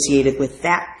risk associated with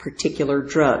that particular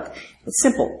drug. It's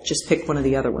simple. Just pick one of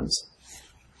the other ones.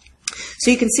 So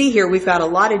you can see here we've got a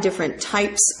lot of different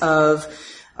types of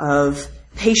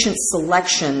patient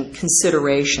selection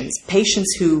considerations,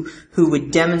 patients who would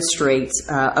demonstrate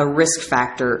a risk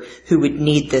factor who would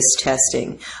need this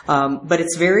testing. But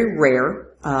it's very rare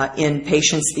in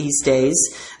patients these days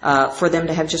for them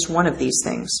to have just one of these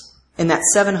things. In that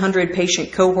 700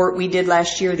 patient cohort we did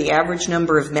last year, the average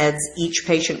number of meds each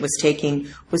patient was taking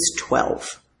was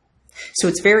 12. So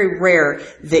it's very rare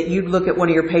that you'd look at one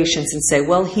of your patients and say,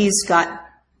 well, he's got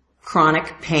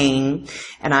chronic pain,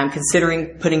 and I'm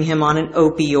considering putting him on an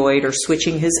opioid or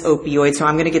switching his opioid, so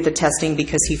I'm going to get the testing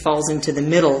because he falls into the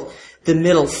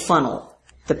middle funnel,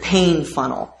 the pain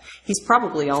funnel. He's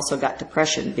probably also got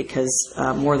depression because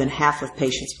more than half of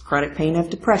patients with chronic pain have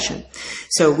depression.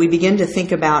 So we begin to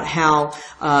think about how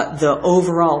the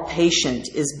overall patient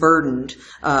is burdened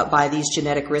by these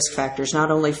genetic risk factors, not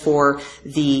only for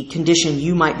the condition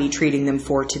you might be treating them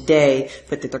for today,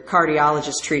 but that their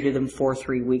cardiologist treated them for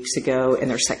 3 weeks ago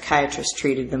and their psychiatrist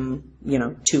treated them,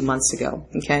 2 months ago.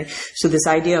 Okay? So this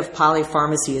idea of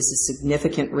polypharmacy is a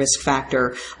significant risk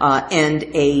factor and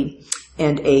a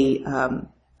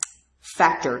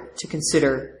factor to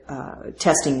consider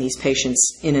testing these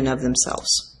patients in and of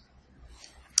themselves.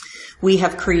 We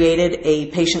have created a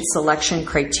patient selection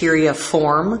criteria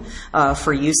form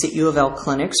for use at U of L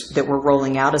clinics that we're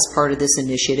rolling out as part of this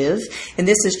initiative. And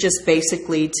this is just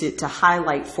basically to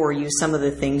highlight for you some of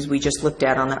the things we just looked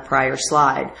at on that prior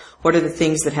slide. What are the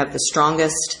things that have the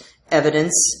strongest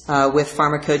evidence with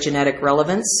pharmacogenetic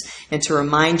relevance, and to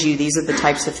remind you these are the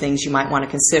types of things you might want to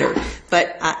consider.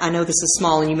 But I know this is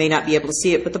small and you may not be able to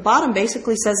see it, but the bottom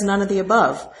basically says none of the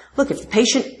above. Look, if the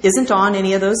patient isn't on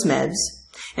any of those meds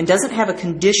and doesn't have a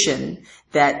condition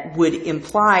that would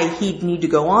imply he'd need to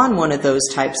go on one of those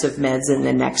types of meds in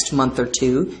the next month or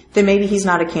two, then maybe he's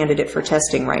not a candidate for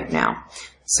testing right now.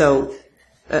 So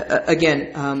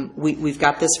again, we've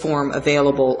got this form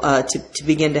available to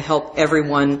begin to help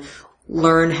everyone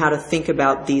learn how to think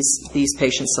about these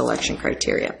patient selection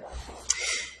criteria.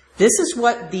 This is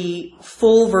what the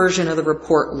full version of the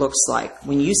report looks like.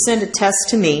 When you send a test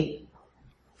to me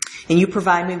and you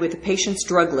provide me with the patient's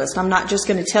drug list, I'm not just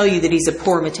going to tell you that he's a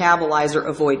poor metabolizer,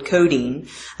 avoid codeine.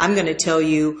 I'm going to tell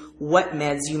you what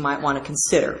meds you might want to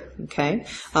consider. Okay?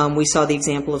 We saw the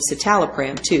example of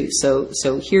citalopram too.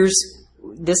 So here's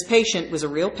this patient was a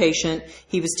real patient.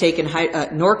 He was taking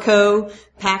Norco,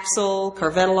 Paxil,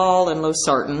 Carvedilol, and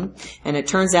Losartan, and it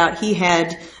turns out he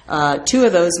had two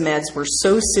of those meds were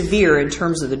so severe in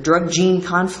terms of the drug gene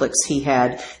conflicts he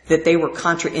had that they were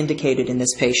contraindicated in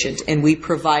this patient, and we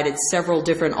provided several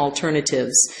different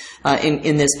alternatives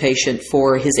in this patient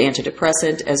for his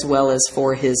antidepressant as well as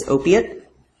for his opiate.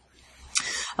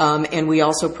 And we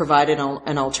also provided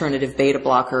an alternative beta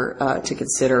blocker to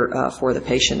consider for the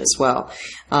patient as well.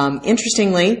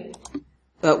 Interestingly,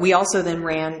 we also then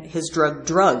ran his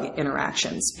drug-drug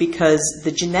interactions because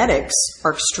the genetics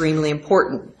are extremely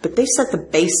important, but they set the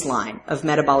baseline of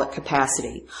metabolic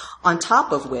capacity, on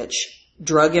top of which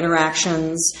drug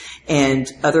interactions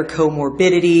and other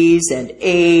comorbidities and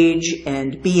age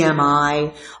and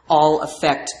BMI all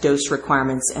affect dose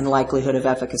requirements and likelihood of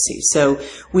efficacy. So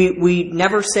we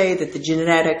never say that the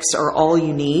genetics are all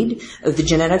you need. The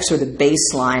genetics are the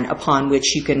baseline upon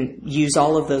which you can use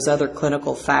all of those other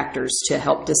clinical factors to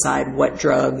help decide what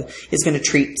drug is going to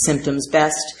treat symptoms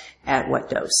best at what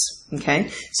dose.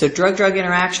 Okay? So drug-drug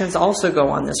interactions also go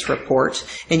on this report.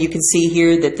 And you can see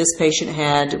here that this patient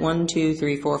had 1, 2,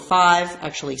 3, 4, 5,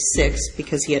 actually 6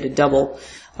 because he had a double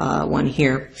one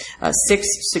here. 6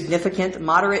 significant,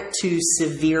 moderate to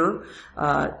severe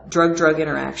drug-drug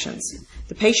interactions.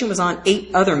 The patient was on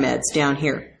 8 other meds down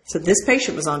here. So this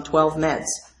patient was on 12 meds,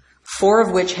 4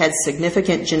 of which had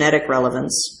significant genetic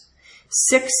relevance,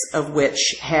 6 of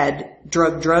which had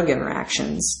drug-drug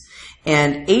interactions,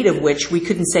 and 8 of which we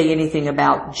couldn't say anything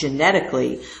about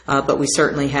genetically, but we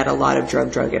certainly had a lot of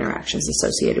drug-drug interactions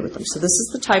associated with them. So this is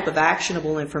the type of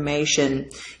actionable information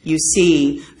you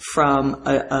see from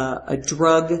a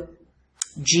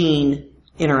drug-gene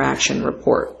interaction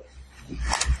report.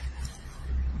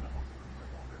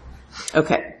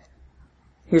 Okay,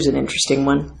 here's an interesting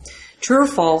one. True or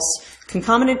false,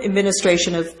 concomitant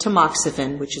administration of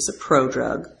tamoxifen, which is a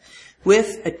prodrug,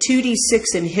 with a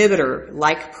 2D6 inhibitor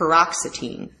like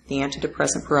paroxetine, the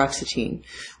antidepressant paroxetine,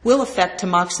 will affect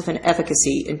tamoxifen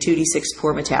efficacy in 2D6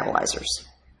 poor metabolizers.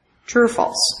 True or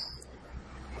false?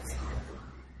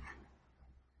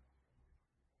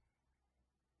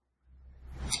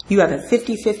 You have a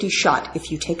 50-50 shot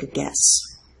if you take a guess.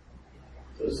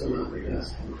 So someone would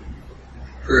guess.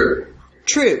 True.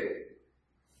 True.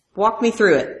 Walk me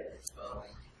through it.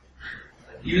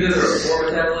 Even though they're a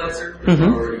poor metabolizer,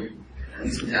 or at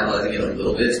least metabolizing it a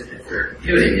little bit, if they're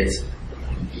inhibiting it,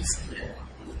 it's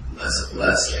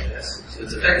less, I guess. So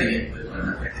it's affecting it, but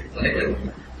not affecting it clinically.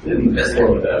 In the poor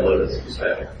metabolism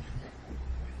perspective.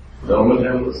 No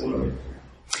metabolism?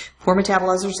 Poor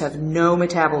metabolizers have no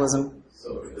metabolism.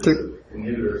 So if it's an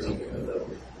inhibitor or something like that,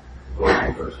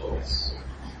 going first place.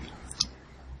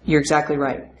 You're exactly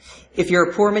right. If you're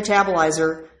a poor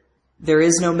metabolizer, there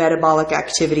is no metabolic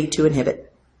activity to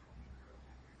inhibit.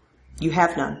 You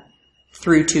have none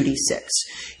through 2D6.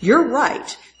 You're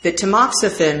right that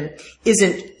tamoxifen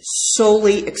isn't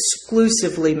solely,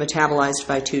 exclusively metabolized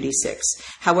by 2D6.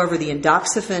 However, the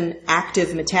endoxifen active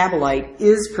metabolite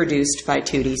is produced by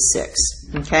 2D6.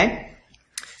 Okay?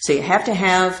 So you have to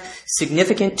have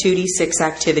significant 2D6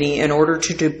 activity in order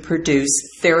to produce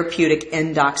therapeutic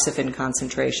endoxifen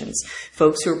concentrations.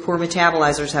 Folks who are poor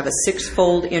metabolizers have a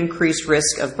 6-fold increased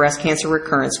risk of breast cancer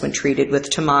recurrence when treated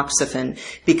with tamoxifen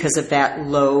because of that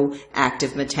low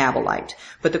active metabolite.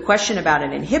 But the question about an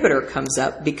inhibitor comes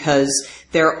up because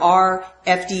there are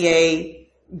FDA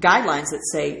guidelines that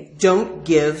say don't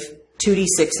give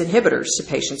 2D6 inhibitors to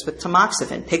patients with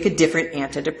tamoxifen. Pick a different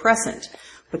antidepressant.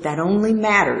 But that only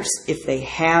matters if they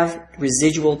have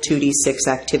residual 2D6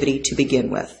 activity to begin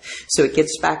with. So it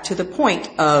gets back to the point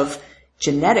of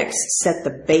genetics set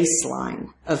the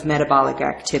baseline of metabolic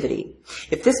activity.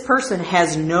 If this person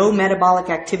has no metabolic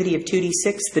activity of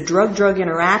 2D6, the drug-drug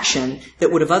interaction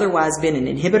that would have otherwise been an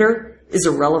inhibitor is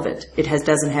irrelevant. It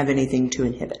doesn't have anything to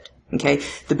inhibit. Okay?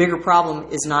 The bigger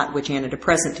problem is not which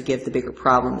antidepressant to give. The bigger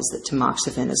problem is that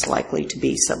tamoxifen is likely to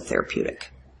be subtherapeutic.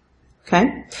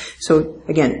 Okay? So,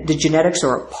 again, the genetics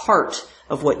are a part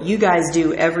of what you guys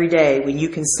do every day when you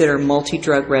consider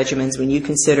multi-drug regimens, when you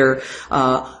consider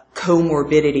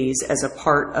comorbidities as a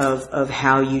part of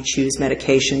how you choose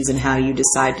medications and how you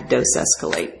decide to dose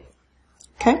escalate.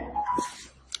 Okay?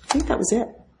 think that was it.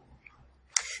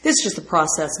 This is just a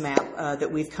process map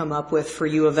that we've come up with for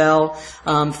U of L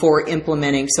for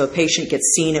implementing. So a patient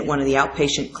gets seen at one of the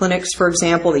outpatient clinics, for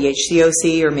example, the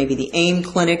HCOC or maybe the AIM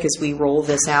clinic as we roll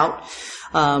this out.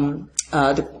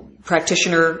 The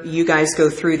practitioner, you guys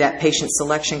go through that patient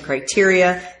selection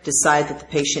criteria, decide that the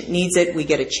patient needs it. We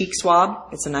get a cheek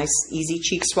swab. It's a nice, easy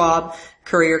cheek swab.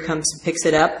 Courier comes and picks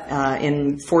it up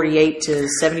in 48 to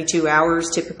 72 hours.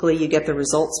 Typically, you get the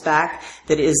results back.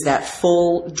 That is that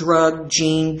full drug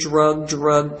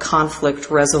conflict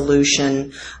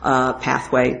resolution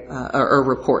pathway or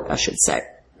report, I should say.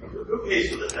 Who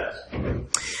pays for the test?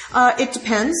 It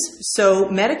depends. So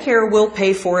Medicare will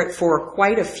pay for it for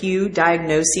quite a few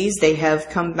diagnoses. They have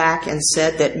come back and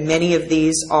said that many of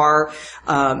these are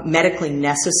medically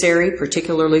necessary,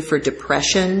 particularly for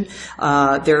depression.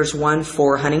 There's one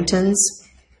for Huntington's.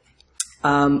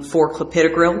 For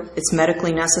clopidogrel, it's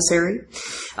medically necessary.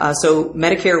 So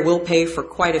Medicare will pay for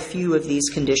quite a few of these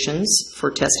conditions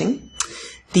for testing.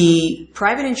 The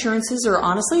private insurances are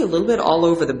honestly a little bit all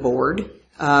over the board.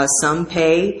 Some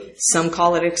pay, some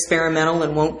call it experimental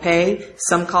and won't pay,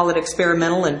 some call it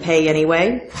experimental and pay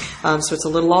anyway. So it's a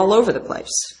little all over the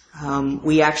place.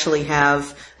 We actually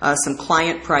have some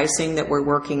client pricing that we're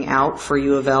working out for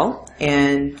U of L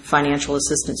and financial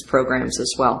assistance programs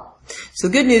as well. So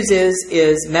the good news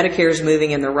is Medicare is moving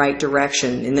in the right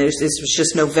direction. And this was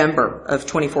just November of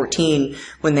 2014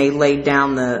 when they laid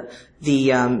down the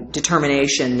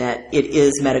determination that it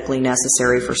is medically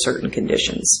necessary for certain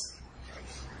conditions.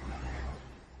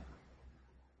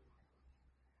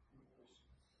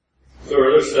 So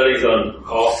are there studies on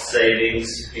cost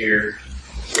savings here?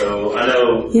 So I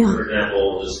know, for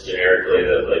example, just generically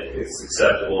that like it's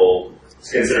acceptable, it's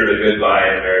considered a good buy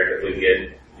in America if we can get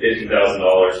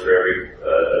 $50,000 for every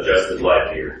adjusted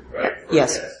life year, right?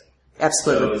 Yes,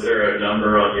 absolutely. So is there a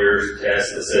number on your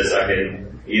test that says I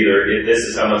can either get this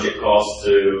is how much it costs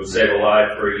to save a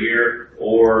life for a year,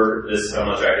 or this is how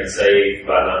much I can save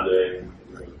by not doing?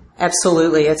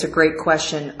 Absolutely. It's a great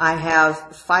question. I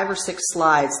have 5 or 6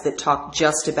 slides that talk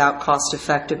just about cost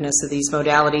effectiveness of these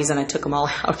modalities, and I took them all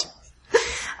out.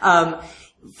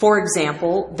 For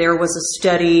example, there was a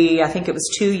study, I think it was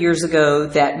 2 years ago,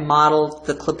 that modeled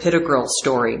the clopidogrel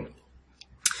story.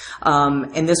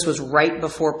 And this was right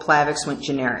before Plavix went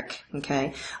generic,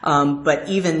 okay? But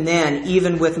even then,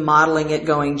 even with modeling it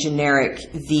going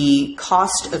generic, the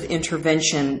cost of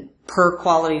intervention per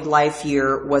quality life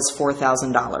year was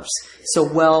 $4,000. So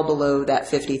well below that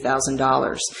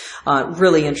 $50,000.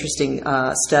 Really interesting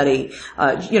study,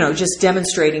 just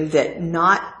demonstrating that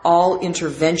not all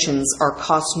interventions are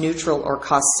cost neutral or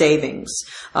cost savings,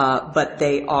 but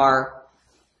they are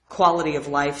quality of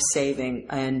life saving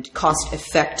and cost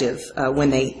effective when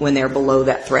they're below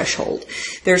that threshold.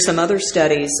 There's some other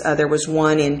studies. There was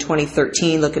one in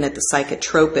 2013 looking at the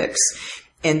psychotropics,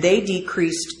 and they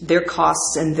decreased their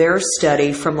costs in their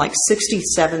study from like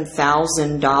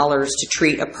 $67,000 to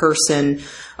treat a person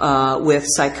with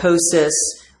psychosis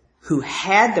who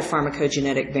had the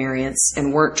pharmacogenetic variants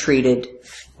and weren't treated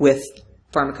with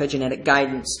pharmacogenetic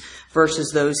guidance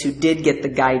versus those who did get the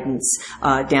guidance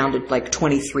down to like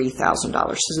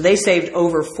 $23,000. So they saved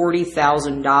over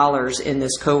 $40,000 in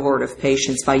this cohort of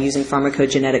patients by using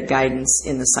pharmacogenetic guidance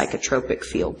in the psychotropic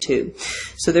field too.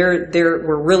 So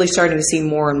we're really starting to see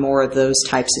more and more of those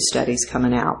types of studies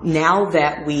coming out. Now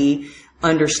that we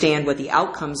understand what the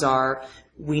outcomes are,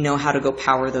 we know how to go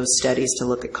power those studies to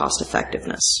look at cost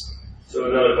effectiveness. So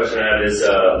another question I have is,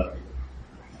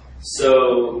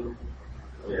 so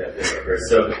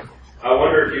I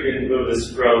wonder if you can move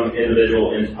this from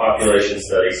individual into population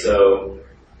study. So,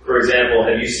 for example,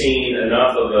 have you seen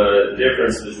enough of a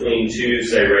difference between two,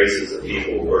 say, races of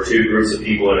people, or two groups of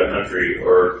people in a country,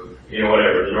 or,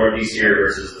 whatever, the Northeast here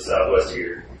versus the Southwest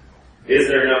here? Is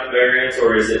there enough variance,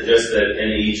 or is it just that in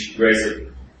each race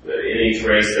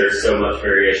there's so much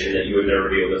variation that you would never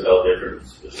be able to tell the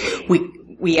difference between?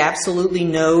 We absolutely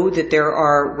know that there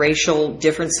are racial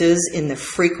differences in the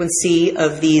frequency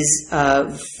of these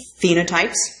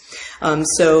phenotypes.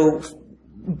 So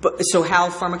how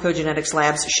pharmacogenetics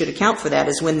labs should account for that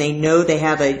is when they know they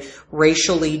have a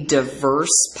racially diverse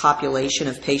population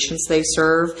of patients they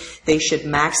serve, they should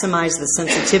maximize the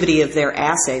sensitivity of their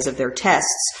assays, of their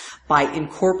tests, by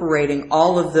incorporating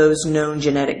all of those known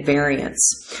genetic variants.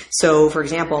 So, for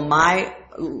example, my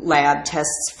lab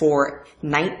tests for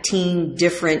 19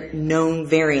 different known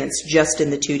variants just in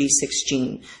the 2D6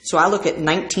 gene. So I look at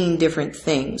 19 different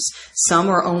things. Some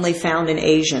are only found in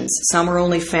Asians. Some are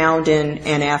only found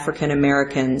in African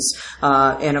Americans.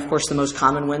 And of course the most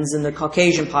common ones in the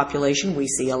Caucasian population we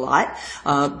see a lot.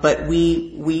 But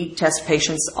we test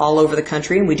patients all over the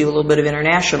country, and we do a little bit of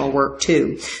international work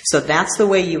too. So that's the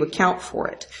way you account for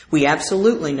it. We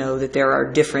absolutely know that there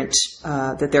are different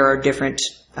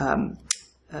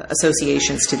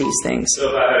associations to these things. So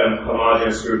if I had a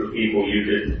homogeneous group of people, you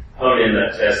could hone in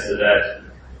that test to that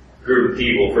group of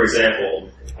people. For example,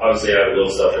 obviously I have a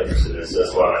little self-interest in this, so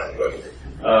that's why I asked the question.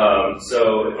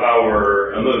 So if I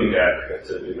were, I'm moving to Africa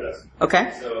to do medicine.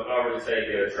 Okay. So if I were to take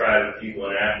a tribe of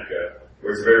people in Africa,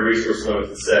 where it's a very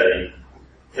resource-limited setting,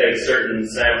 take certain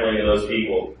sampling of those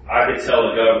people, I could tell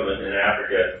the government in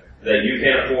Africa that you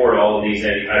can't afford all of these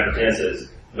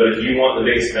antihypertensives, but if you want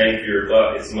the biggest bang for your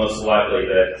buck, it's most likely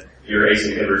that your ACE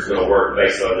inhibitor is going to work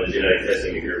based on the genetic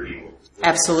testing of your people.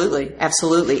 Absolutely,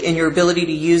 absolutely. And your ability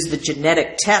to use the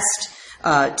genetic test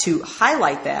to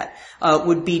highlight that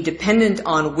would be dependent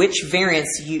on which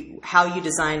variants how you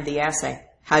designed the assay,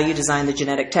 how you designed the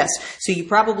genetic test. So you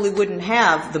probably wouldn't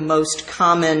have the most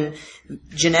common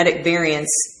genetic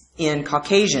variants in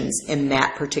Caucasians in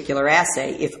that particular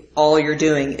assay if all you're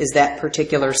doing is that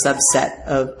particular subset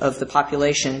of the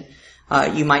population.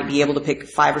 You might be able to pick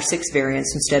 5 or 6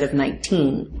 variants instead of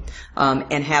 19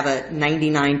 and have a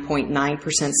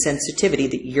 99.9% sensitivity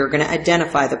that you're going to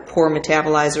identify the poor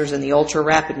metabolizers and the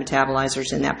ultra-rapid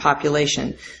metabolizers in that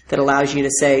population that allows you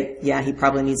to say, yeah, he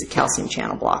probably needs a calcium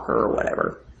channel blocker or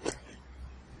whatever.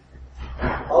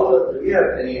 Also, do you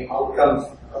have any outcomes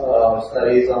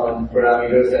studies on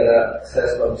parameters that are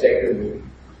assessed objectively,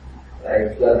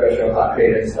 like blood pressure, heart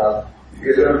rate, and stuff?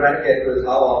 Because what I'm trying to get to is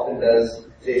how often does,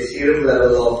 say, serum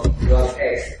level of drug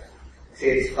X, say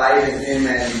it's 5 in him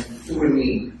and 2 in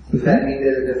me. Does that mean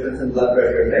there's a difference in blood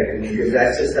pressure effectively? Because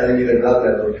that's just telling you the drug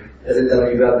level. Doesn't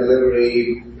tell you drug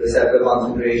delivery, receptor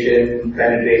concentration,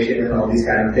 penetration, and all these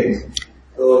kind of things.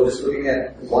 So just looking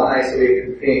at one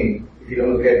isolated thing, if you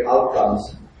don't look at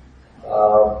outcomes,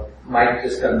 might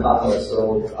just confound us.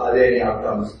 So are there any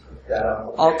outcomes that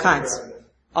are... All kinds.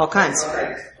 All kinds.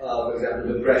 Like, for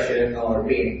example, depression or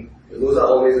pain. Those are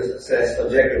always assessed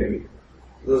objectively.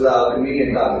 Those are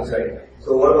convenient targets, right?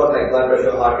 So what about like blood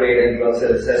pressure, heart rate, and drugs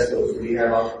that assess those? Do we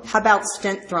have outcomes? How about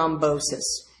stent thrombosis?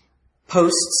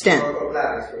 Post-stent. Or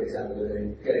plaques, for example,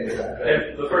 get into that,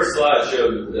 right? And the first slide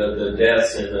showed the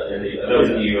deaths in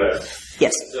the U.S.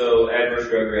 Yes. So adverse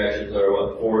drug reactions are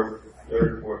what,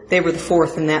 third, fourth? They were the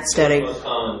 4th in that study. The most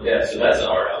common death, so that's a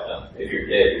hard outcome. If you're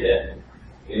dead, you're dead.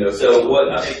 You know, so what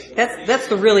I think... That's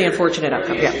the really unfortunate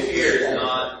outcome, The issue here is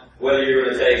not whether you're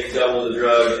going to take double the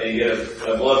drug and get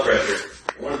a blood pressure.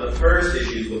 One of the first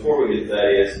issues before we get to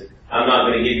that is, I'm not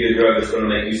going to give you a drug that's going to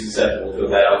make you susceptible to a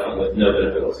bad outcome with no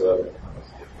benefit whatsoever.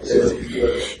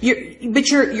 But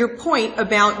your point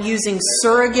about using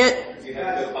surrogate... You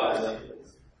have to go pilot.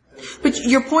 But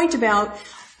your point about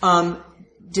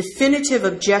definitive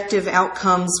objective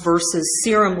outcomes versus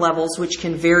serum levels, which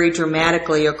can vary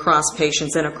dramatically across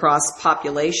patients and across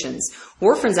populations.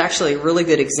 Warfarin's actually a really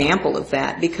good example of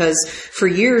that, because for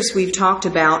years we've talked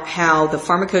about how the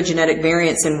pharmacogenetic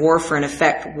variants in warfarin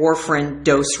affect warfarin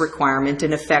dose requirement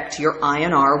and affect your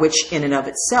INR, which in and of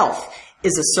itself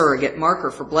is a surrogate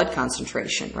marker for blood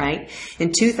concentration, right?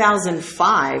 In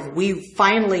 2005, we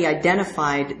finally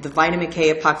identified the vitamin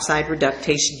K epoxide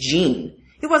reductase gene.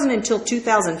 It wasn't until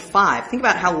 2005. Think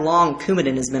about how long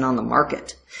Coumadin has been on the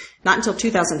market. Not until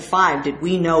 2005 did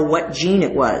we know what gene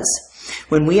it was.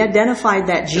 When we identified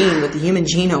that gene with the Human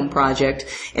Genome Project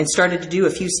and started to do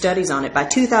a few studies on it, by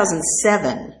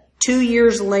 2007, 2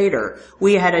 years later,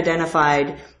 we had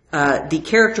identified the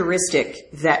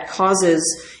characteristic that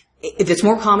causes, that's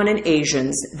more common in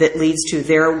Asians, that leads to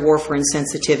their warfarin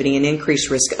sensitivity and increased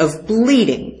risk of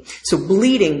bleeding. So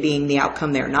bleeding being the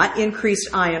outcome there, not increased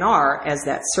INR as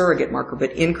that surrogate marker,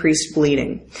 but increased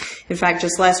bleeding. In fact,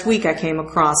 just last week I came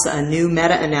across a new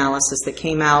meta-analysis that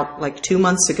came out like 2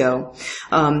 months ago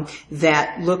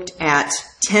that looked at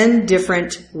 10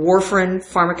 different warfarin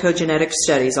pharmacogenetic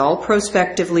studies, all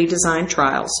prospectively designed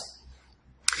trials.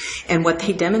 And what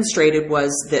they demonstrated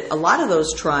was that a lot of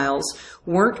those trials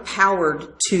weren't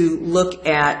powered to look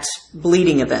at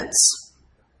bleeding events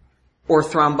or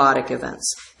thrombotic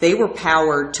events. They were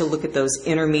powered to look at those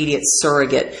intermediate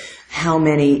surrogate, how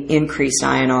many increased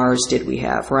INRs did we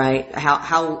have, right?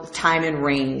 How time and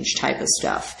range type of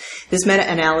stuff. This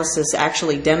meta-analysis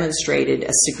actually demonstrated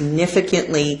a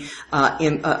significant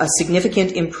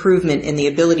improvement in the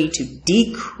ability to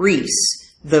decrease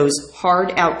those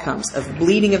hard outcomes of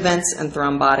bleeding events and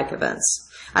thrombotic events.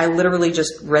 I literally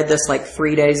just read this like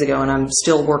 3 days ago, and I'm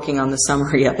still working on the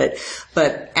summary of it.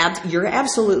 But you're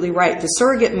absolutely right. The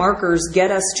surrogate markers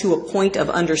get us to a point of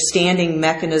understanding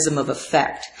mechanism of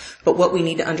effect. But what we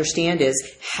need to understand is,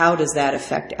 how does that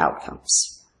affect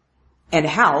outcomes? And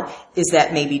how is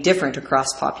that maybe different across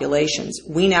populations?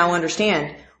 We now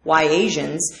understand why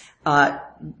Asians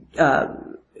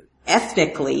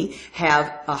ethnically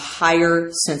have a higher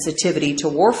sensitivity to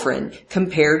warfarin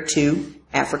compared to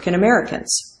African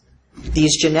Americans.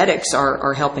 These genetics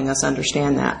are helping us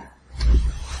understand that.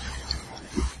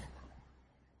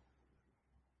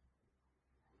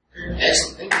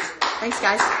 Excellent. Thank you. Thanks,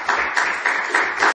 guys.